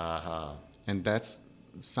driving. Uh-huh. And that's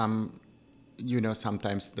sometimes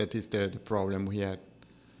that is the problem we had.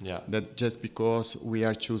 Yeah. That just because we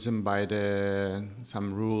are chosen by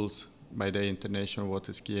some rules by the International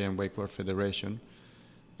Water Ski and Wakeboard Federation,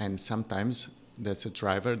 and sometimes there's a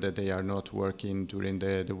driver that they are not working during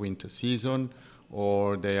the winter season,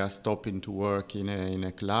 or they are stopping to work in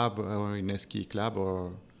a club or in a ski club,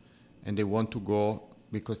 and they want to go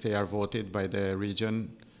because they are voted by the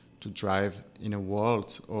region to drive in a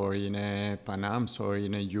Worlds or in a Pan Ams or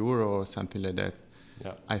in a Euro or something like that.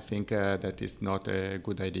 Yeah. I think that is not a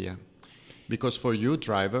good idea. Because for you,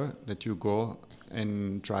 driver, that you go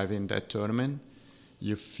and drive in that tournament,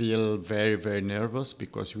 you feel very, very nervous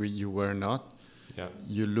because you were not. Yeah.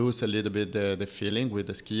 You lose a little bit the feeling with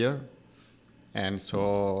the skier. And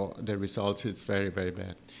so the results is very, very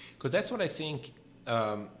bad. Because that's what I think,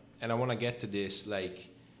 and I want to get to this, like,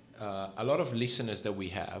 a lot of listeners that we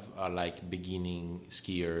have are like beginning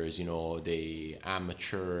skiers, you know, they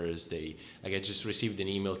amateurs, like I just received an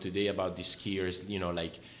email today about these skiers, you know,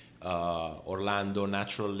 like Orlando,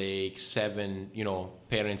 Natural Lake, 7, you know,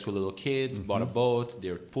 parents with little kids, bought a boat,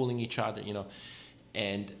 they're pulling each other, you know.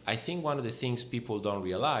 And I think one of the things people don't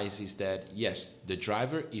realize is that, yes, the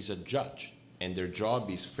driver is a judge and their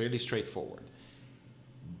job is fairly straightforward,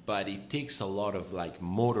 but it takes a lot of like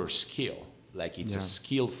motor skill. Like, it's a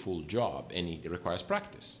skillful job and it requires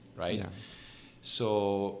practice, right? Yeah.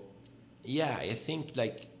 So, yeah, I think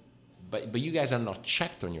like, but you guys are not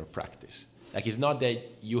checked on your practice. Like, it's not that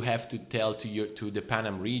you have to tell to the Pan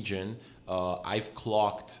Am region, I've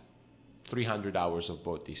clocked 300 hours of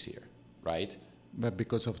boat this year, right? But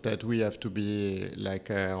because of that, we have to be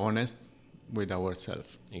like honest with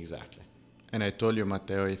ourselves. Exactly. And I told you,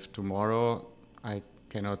 Matteo, if tomorrow I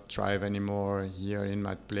cannot drive anymore here in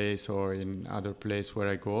my place or in other place where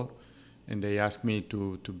I go, and they ask me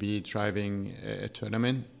to be driving a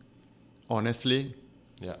tournament, honestly,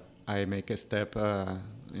 I make a step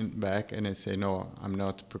back and I say, no, I'm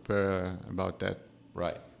not prepared about that.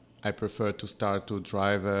 Right. I prefer to start to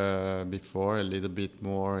drive before a little bit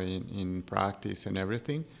more in practice and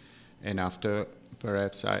everything, and after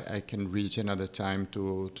perhaps I can reach another time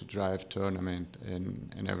to drive tournament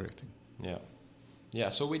and everything. Yeah. Yeah,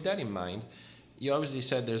 so with that in mind, you obviously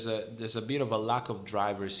said there's a bit of a lack of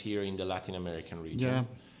drivers here in the Latin American region. Yeah.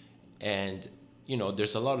 And, you know,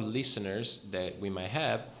 there's a lot of listeners that we might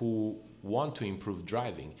have who want to improve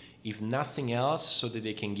driving, if nothing else, so that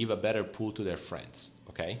they can give a better pool to their friends,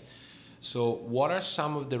 okay? So what are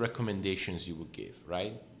some of the recommendations you would give,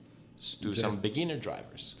 right, to some beginner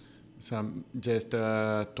drivers? Some just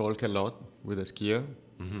talk a lot with the skier,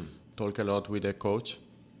 talk a lot with the coach,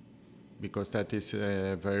 because that is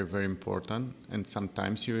very, very important. And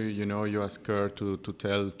sometimes you are scared to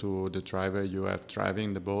tell to the driver you have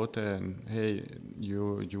driving the boat, and hey,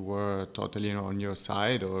 you were totally on your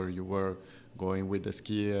side, or you were going with the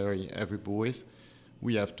skier every buoys.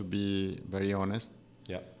 We have to be very honest,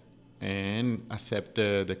 and accept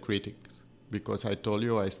the critics, because I told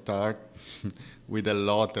you I start with a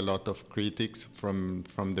lot of critics from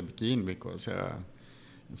the beginning, because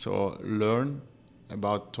so learn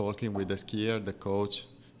about talking with the skier, the coach,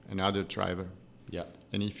 and other driver.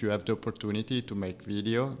 And if you have the opportunity to make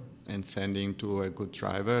video and sending to a good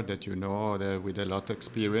driver that you know with a lot of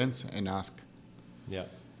experience, and ask.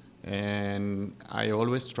 And I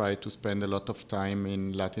always try to spend a lot of time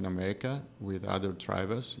in Latin America with other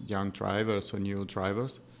drivers, young drivers or new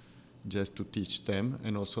drivers, just to teach them.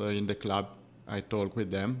 And also in the club, I talk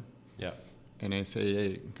with them. And I say,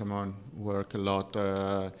 hey, come on, work a lot,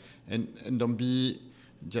 and don't be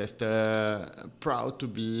just proud to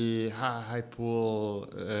be, I pull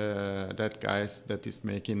that guys that is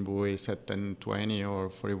making buoys at 10-20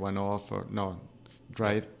 or 41 off, or no,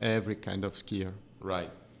 drive every kind of skier.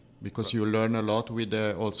 Because you learn a lot with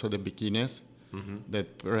also the beginners,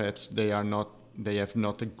 that perhaps they have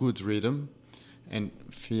not a good rhythm, and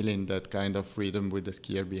feeling that kind of rhythm with the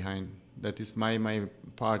skier behind. That is my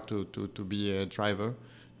part to be a driver,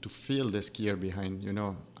 to feel the skier behind.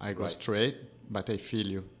 I go straight, but I feel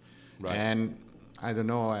you. And I don't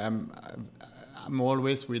know, I'm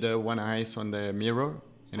always with one eye on the mirror,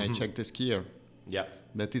 and I check the skier.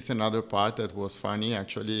 That is another part that was funny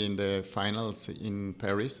actually in the finals in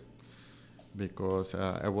Paris, because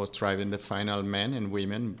I was driving the final men and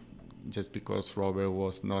women, just because Robert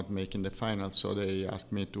was not making the finals, so they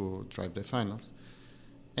asked me to drive the finals.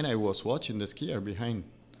 And I was watching the skier behind.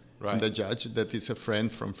 And the judge, that is a friend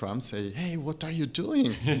from France, say, hey, what are you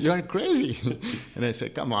doing? You are crazy. And I say,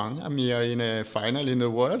 come on, I'm here in a final in the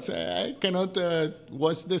Worlds. I cannot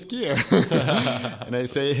watch the skier. And I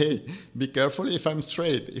say, hey, be careful if I'm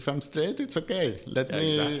straight. If I'm straight, it's okay. Let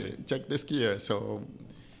me check the skier. So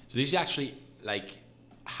this is actually like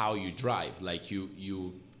how you drive. Like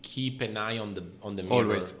you keep an eye on the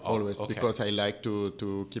mirror. Always, because I like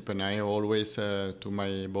to keep an eye always to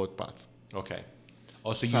my boat path.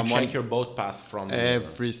 Also, you check your boat path from the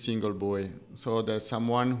every single buoy. So there's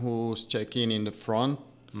someone who's checking in the front.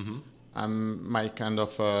 My kind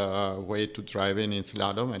of way to driving in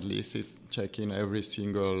slalom, at least, is checking every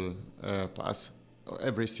single pass,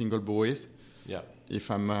 every single buoys. If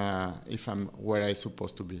I'm where I'm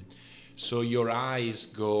supposed to be. So your eyes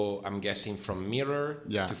go, I'm guessing, from mirror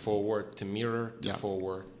to forward to mirror to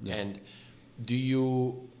forward. And do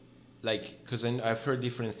you, like, because I've heard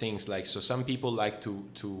different things, like, so some people like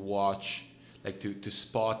to watch, like to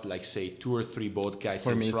spot, like, say, 2 or 3 boat guides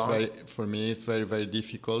in front. For me, it's very, very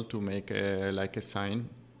difficult to make a sign.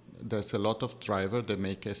 There's a lot of drivers that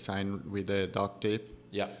make a sign with a duct tape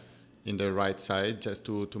in the right side, just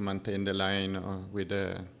to maintain the line with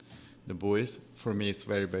the buoys. For me, it's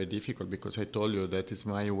very, very difficult, because I told you that is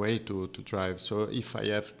my way to drive. So if I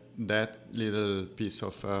have that little piece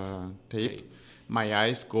of tape, my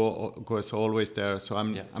eyes goes always there. So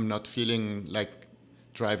I'm not feeling like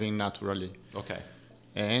driving naturally.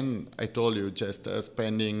 And I told you, just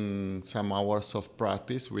spending some hours of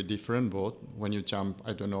practice with different boat. When you jump,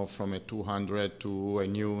 I don't know, from a 200 to a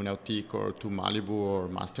new Nautique or to Malibu or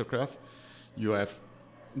Mastercraft, you have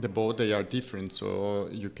the boat, they are different, so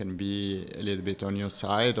you can be a little bit on your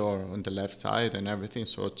side or on the left side and everything.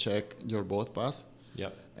 So check your boat pass.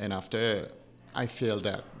 And after, I feel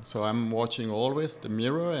that. So I'm watching always the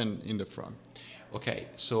mirror and in the front.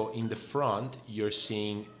 So in the front, you're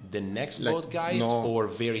seeing the next boat guides, or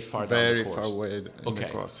very far down the course? Very far away in the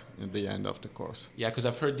course, at the end of the course. Because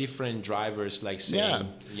I've heard different drivers like saying,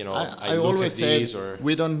 I look always at these, say or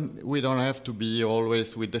we don't have to be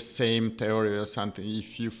always with the same theory or something.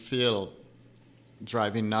 If you feel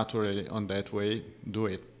driving naturally on that way, do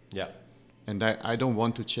it. And I don't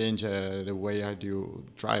want to change the way I do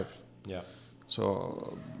drive.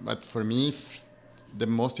 So, but for me, the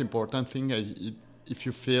most important thing, if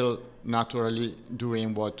you feel naturally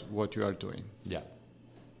doing what you are doing.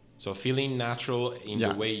 So feeling natural in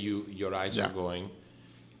the way your eyes are going.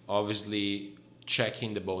 Obviously,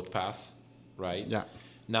 checking the boat path, right?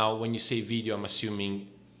 Now, when you say video, I'm assuming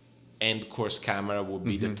end course camera would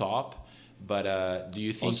be the top. But do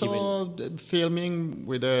you think also filming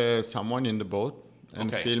with someone in the boat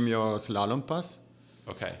and film your slalom pass?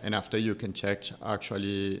 Okay. And after you can check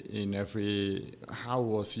actually in every, how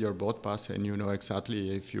was your boat pass, and you know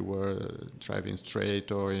exactly if you were driving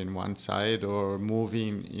straight or in one side or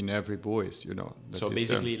moving in every buoys, you know. So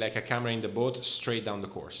basically like a camera in the boat straight down the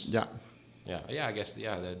course. Yeah. Yeah, I guess,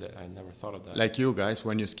 I never thought of that. Like you guys,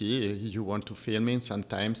 when you ski, you want to film in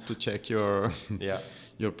sometimes to check your yeah.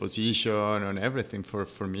 your position and everything.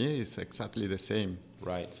 For me, it's exactly the same.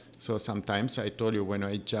 Right. So sometimes I told you, when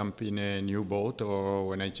I jump in a new boat or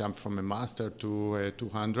when I jump from a master to a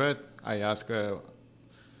 200, I ask,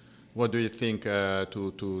 what do you think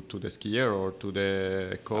to the skier or to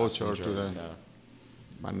the coach Passenger, or to the... yeah.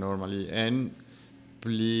 But normally, and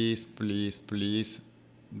please, please, please,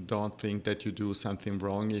 don't think that you do something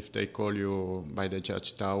wrong if they call you by the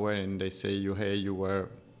judge tower and they say you, hey, you were...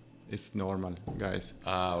 It's normal, guys.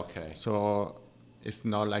 Okay. So it's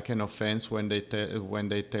not like an offense when they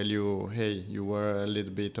tell you, hey, you were a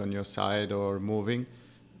little bit on your side or moving.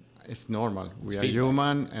 It's normal. We are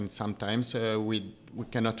human, and sometimes we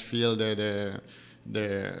cannot feel the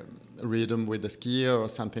rhythm with the skier or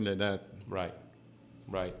something like that. Right.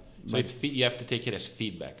 So it's you have to take it as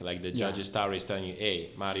feedback. Like the judge's tower is telling you,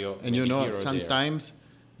 hey, Mario, and you know, sometimes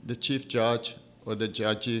the chief judge or the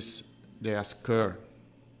judges, they are scared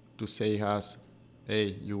to say us,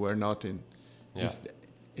 hey, you were not in. Yeah.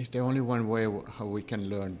 It's the only one way how we can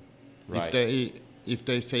learn. Right. If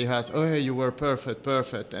they say us, oh, hey, you were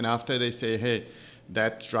perfect, and after they say, hey,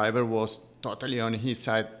 that driver was totally on his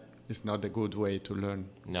side, it's not a good way to learn.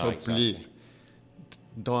 No, so exactly. Please,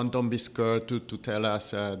 don't be scared to tell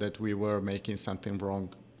us that we were making something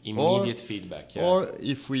wrong. Immediate feedback, yeah. Or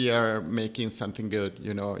if we are making something good,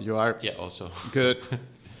 you know, you are also good.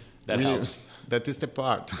 That helps. That is the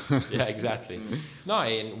part. Yeah, exactly. No,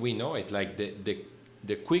 and we know it. Like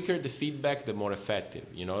the quicker the feedback, the more effective.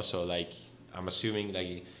 You know, so like I'm assuming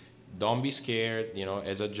like don't be scared. You know,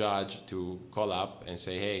 as a judge to call up and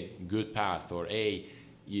say, hey, good path, or hey,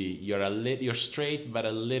 you're straight but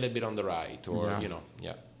a little bit on the right, or you know,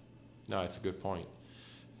 yeah. No, it's a good point.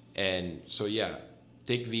 And so yeah,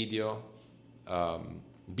 take video.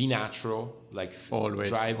 Be natural, like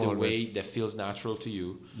drive the way that feels natural to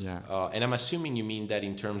you. Yeah. And I'm assuming you mean that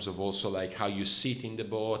in terms of also like how you sit in the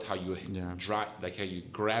boat, how you drive, like how you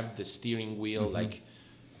grab the steering wheel, like.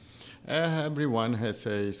 Everyone has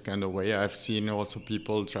his kind of way. I've seen also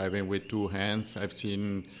people driving with two hands. I've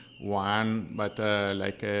seen one, but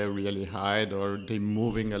like really high, or they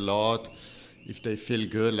moving a lot. If they feel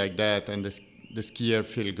good like that, and the skier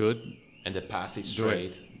feel good, and the path is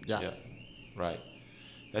straight. Yeah. Right.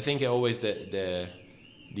 I think always the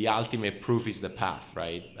ultimate proof is the path,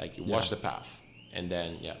 right? Like you watch the path, and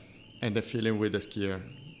then and the feeling with the skier.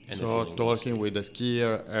 And so talking with the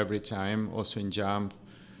skier every time, also in jump,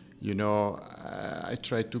 you know, I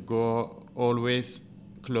try to go always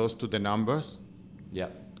close to the numbers. Yeah.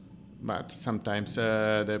 But sometimes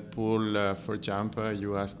the pool for jump,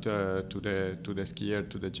 you ask to the skier,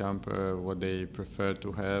 to the jumper, what they prefer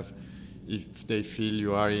to have. If they feel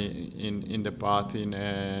you are in the path in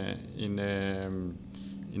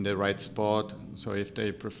the right spot, so if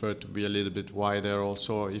they prefer to be a little bit wider,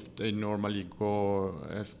 also if they normally go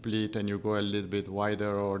a split and you go a little bit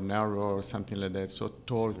wider or narrow or something like that, so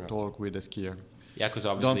talk with the skier. Yeah, because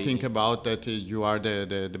obviously don't think about that you are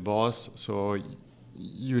the boss, so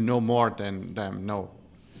you know more than them. No.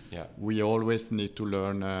 Yeah. We always need to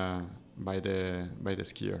learn by the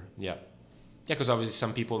skier. Yeah. Yeah, because obviously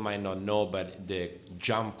some people might not know, but the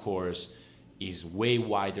jump course is way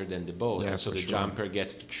wider than the boat. Yeah, and so the jumper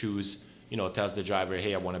gets to choose, you know, tells the driver,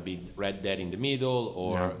 hey, I want to be right dead in the middle,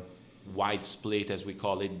 or wide split, as we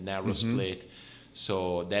call it, narrow split.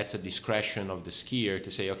 So that's a discretion of the skier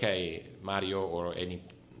to say, okay, Mario or any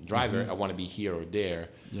driver, I want to be here or there.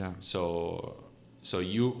 Yeah. So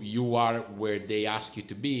you are where they ask you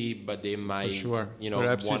to be, but they might, you know,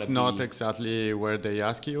 perhaps it's not exactly where they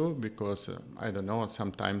ask you, because I don't know.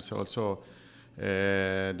 Sometimes also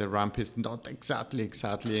the ramp is not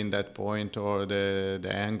exactly in that point, or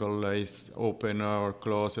the angle is open or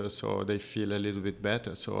closer, so they feel a little bit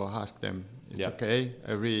better. So ask them. It's okay.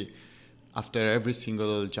 After every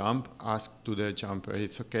single jump, ask to the jumper.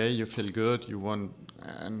 It's okay. You feel good. You want,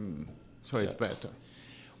 and so it's better.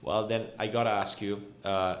 Well, then I gotta ask you: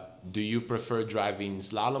 do you prefer driving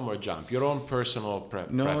slalom or jump? Your own personal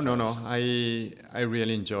preference? No. I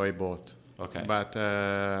really enjoy both. Okay. But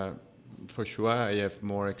for sure, I have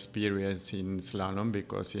more experience in slalom,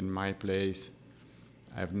 because in my place,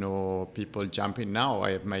 I have no people jumping now.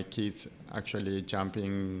 I have my kids actually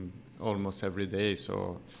jumping almost every day.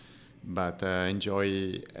 So, but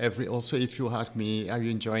enjoy also if you ask me, are you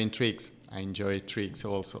enjoying tricks? I enjoy tricks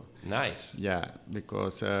also. Nice. Yeah,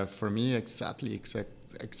 because for me, exactly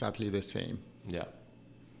the same. Yeah.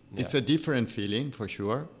 It's a different feeling for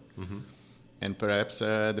sure. And perhaps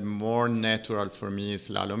the more natural for me is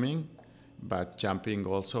slaloming, but jumping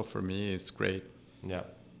also for me is great. Yeah.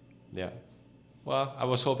 Yeah. Well, I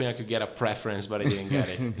was hoping I could get a preference, but I didn't get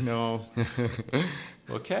it. No.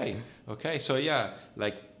 Okay. So yeah,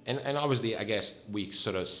 like, and obviously, I guess we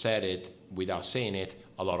sort of said it without saying it,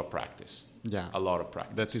 a lot of practice. Yeah. A lot of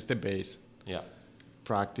practice. That is the base. Yeah.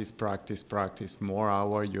 Practice. More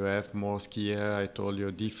hour you have, more skier. I told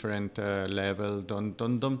you, different level.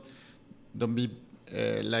 Don't be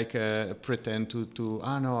pretend to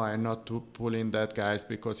no, I'm not pulling that guys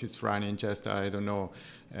because it's running just, I don't know,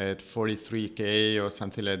 at 43K or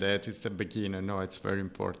something like that. It's the beginner. No, it's very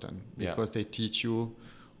important because they teach you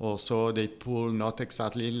also, they pull not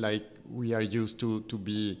exactly like we are used to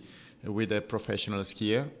be with a professional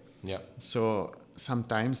skier. Yeah. So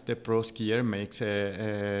sometimes the pro skier makes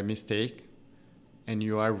a mistake and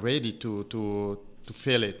you are ready to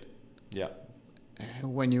feel it. Yeah.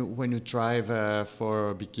 When you drive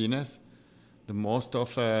for beginners, the most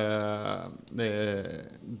of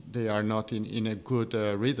they are not in a good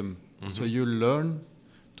rhythm. So you learn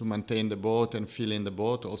to maintain the boat and feel in the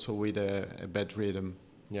boat also with a bad rhythm.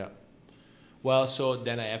 Yeah. Well, so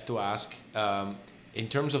then I have to ask, in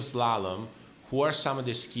terms of slalom, who are some of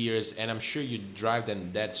the skiers, and I'm sure you drive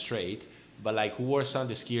them dead straight, but like who are some of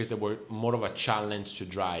the skiers that were more of a challenge to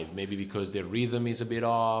drive? Maybe because their rhythm is a bit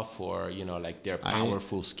off, or like they're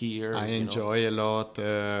powerful skiers. I enjoy a lot.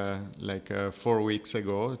 4 weeks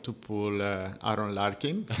ago to pull Aaron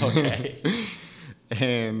Larkin. Okay.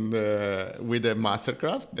 And with a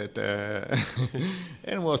Mastercraft that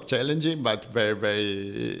it was challenging, but very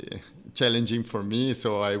very challenging for me.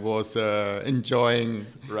 So I was enjoying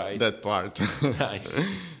that part. Nice.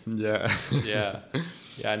 Yeah.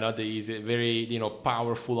 Yeah, not the easy, very,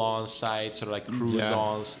 powerful on side, sort of like cruise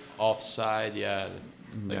on offside. Yeah.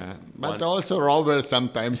 But also Robert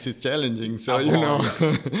sometimes is challenging. So,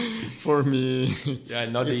 for me,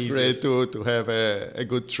 it's great to have a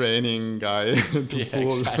good training guy to pull.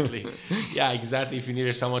 Exactly. Yeah, exactly. If you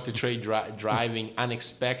needed someone to train driving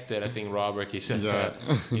unexpected, I think Robert is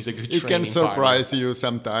he's a good training He can surprise you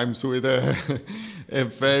sometimes with a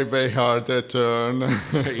very, very hard turn.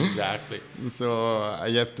 Exactly. So I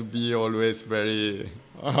have to be always very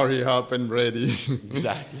hurry up and ready.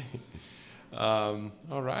 Exactly.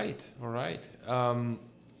 All right.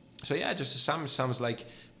 So yeah, just sounds like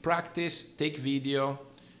practice, take video,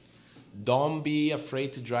 don't be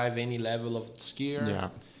afraid to drive any level of skier. Yeah.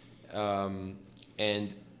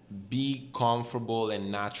 And be comfortable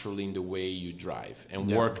and natural in the way you drive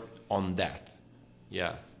and work on that.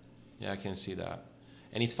 Yeah, I can see that.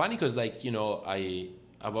 And it's funny because I've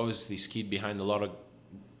obviously skied behind a lot of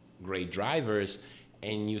great drivers,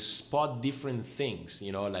 and you spot different things,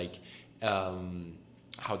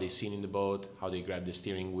 how they sit in the boat, how they grab the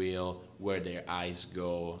steering wheel, where their eyes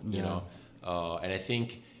go, and I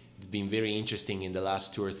think it's been very interesting in the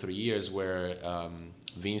last 2 or 3 years where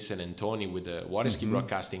Vincent and Tony with the water ski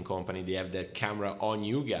broadcasting company, they have their camera on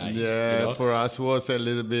you guys. Yeah, for us was a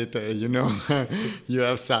little bit, you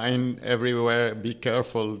have sign everywhere, be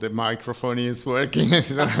careful, the microphone is working.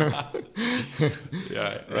 Yeah,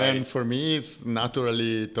 right. And for me, it's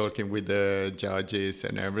naturally talking with the judges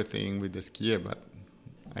and everything with the skier, but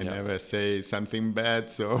I never say something bad,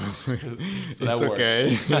 so it's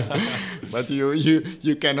okay. But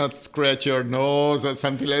you cannot scratch your nose or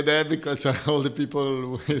something like that because all the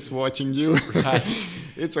people is watching you. Right.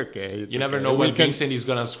 It's okay. You never know when Vincent is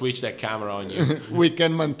gonna switch that camera on you. We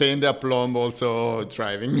can maintain the aplomb also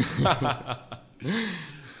driving.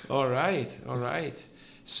 All right.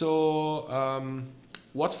 So,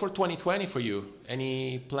 what's for 2020 for you?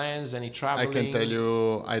 Any plans? Any traveling? I can tell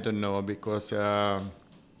you, I don't know, because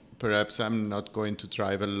perhaps I'm not going to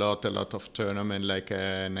drive a lot of tournament like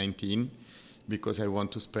 19, because I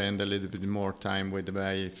want to spend a little bit more time with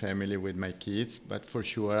my family, with my kids. But for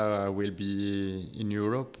sure, I will be in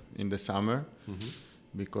Europe in the summer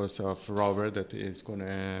because of Robert that is going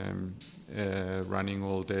to running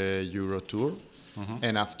all the Euro tour.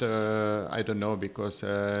 And after, I don't know, because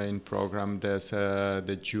in program there's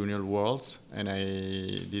the Junior Worlds, and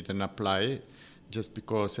I didn't apply just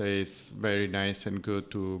because it's very nice and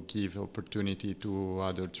good to give opportunity to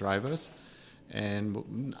other drivers.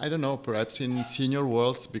 And I don't know, perhaps in Senior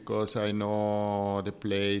Worlds, because I know the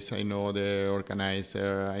place, I know the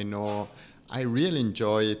organizer, I really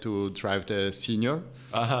enjoy to drive the senior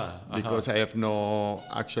because I have no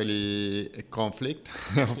actually a conflict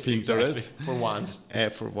of interest for once.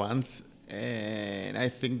 and I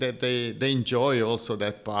think that they enjoy also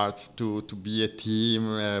that part to be a team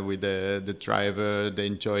with the driver. They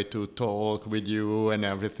enjoy to talk with you and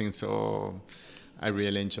everything. So I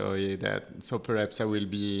really enjoy that. So perhaps I will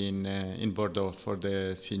be in Bordeaux for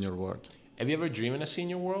the Senior World. Have you ever driven a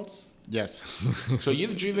Senior Worlds? Yes. So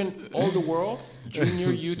you've driven all the worlds, junior,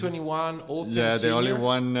 U21, open, yeah, the senior? only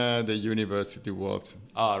one, the University Worlds.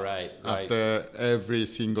 Oh, right. After every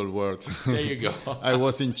single World. There you go. I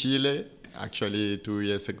was in Chile, actually 2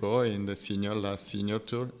 years ago, in the last senior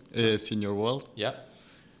tour, Senior World. Yeah.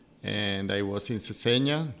 And I was in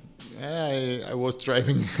Cesena. I was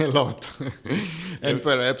driving a lot. And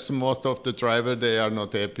perhaps most of the drivers, they are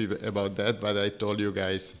not happy about that, but I told you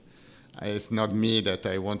guys, it's not me that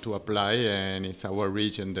I want to apply, and it's our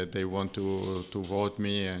region that they want to vote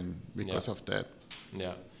me, and because of that.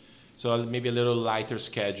 Yeah. So maybe a little lighter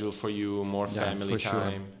schedule for you, more family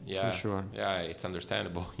time. Sure. Yeah, for sure. Yeah, it's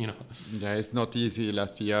understandable, you know. Yeah, it's not easy.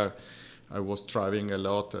 Last year, I was traveling a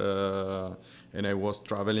lot, and I was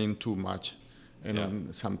traveling too much.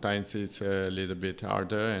 And sometimes it's a little bit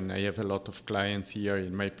harder, and I have a lot of clients here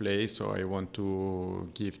in my place, so I want to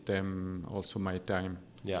give them also my time.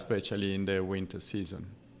 Yeah. Especially in the winter season.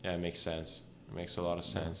 Yeah, it makes sense. It makes a lot of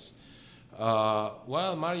sense.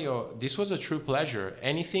 Well, Mario, this was a true pleasure.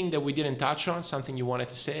 Anything that we didn't touch on? Something you wanted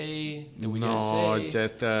to say that we didn't say? No,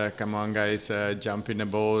 just come on, guys, jump in a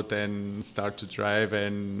boat and start to drive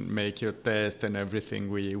and make your test and everything.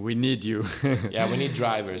 We need you. Yeah, we need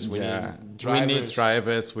drivers. We need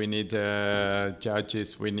drivers. We need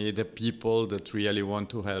judges. We need people that really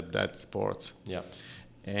want to help that sport. Yeah.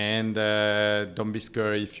 And don't be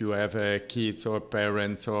scared if you have kids or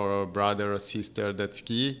parents or a brother or sister that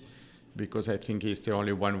ski, because I think it's the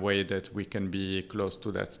only one way that we can be close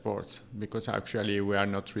to that sport. Because actually we are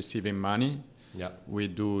not receiving money. Yeah. We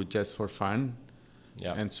do just for fun.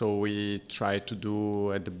 Yeah. And so we try to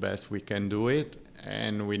do at the best we can do it.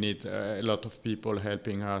 And we need a lot of people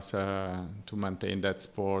helping us to maintain that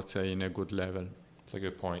sport in a good level. That's a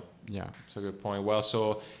good point. Yeah. It's a good point. Well,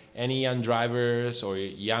 so any young drivers or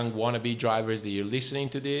young wannabe drivers that you're listening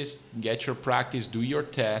to this, get your practice, do your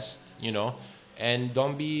test, you know, and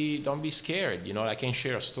don't be scared. You know, I can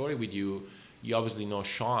share a story with you. You obviously know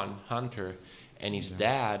Sean Hunter, and his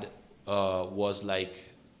dad was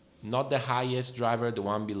like not the highest driver, the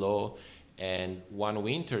one below. And one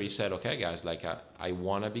winter he said, okay, guys, like I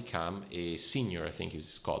want to become a senior, I think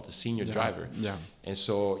it's called, a senior driver. Yeah. And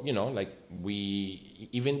so, you know, like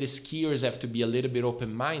even the skiers have to be a little bit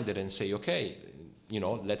open-minded and say, okay, you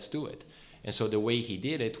know, let's do it. And so the way he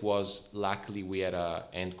did it was, luckily we had a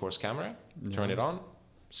end course camera, turn it on,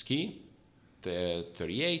 ski, the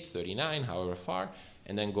 38, 39, however far,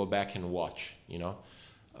 and then go back and watch, you know.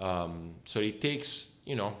 So it takes,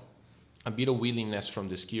 you know, a bit of willingness from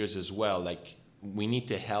the skiers as well. Like we need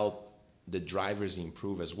to help the drivers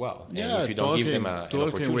improve as well. Yeah, and if you don't give them an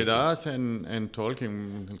opportunity. Talking with us and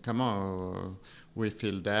talking, come on, we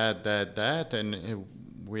feel that, and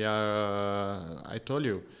we are, I told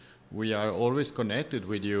you, we are always connected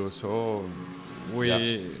with you. So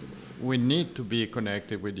we need to be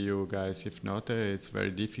connected with you guys. If not, it's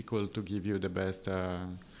very difficult to give you the best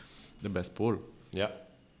pool. Yeah,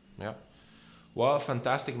 yeah. Well,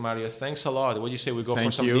 fantastic, Mario. Thanks a lot. What do you say we go for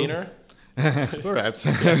some dinner? Perhaps.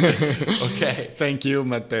 Okay. Thank you,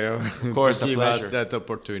 Matteo. Of course, to a give pleasure. us that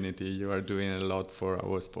opportunity. You are doing a lot for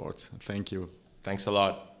our sports. Thank you. Thanks a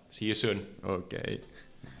lot. See you soon. Ok.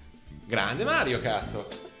 Grande Mario, cazzo.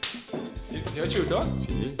 Ti è piaciuto?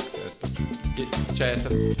 Sì, certo. Cioè, è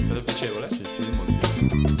stato piacevole? Sì, molto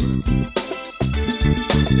piacevole.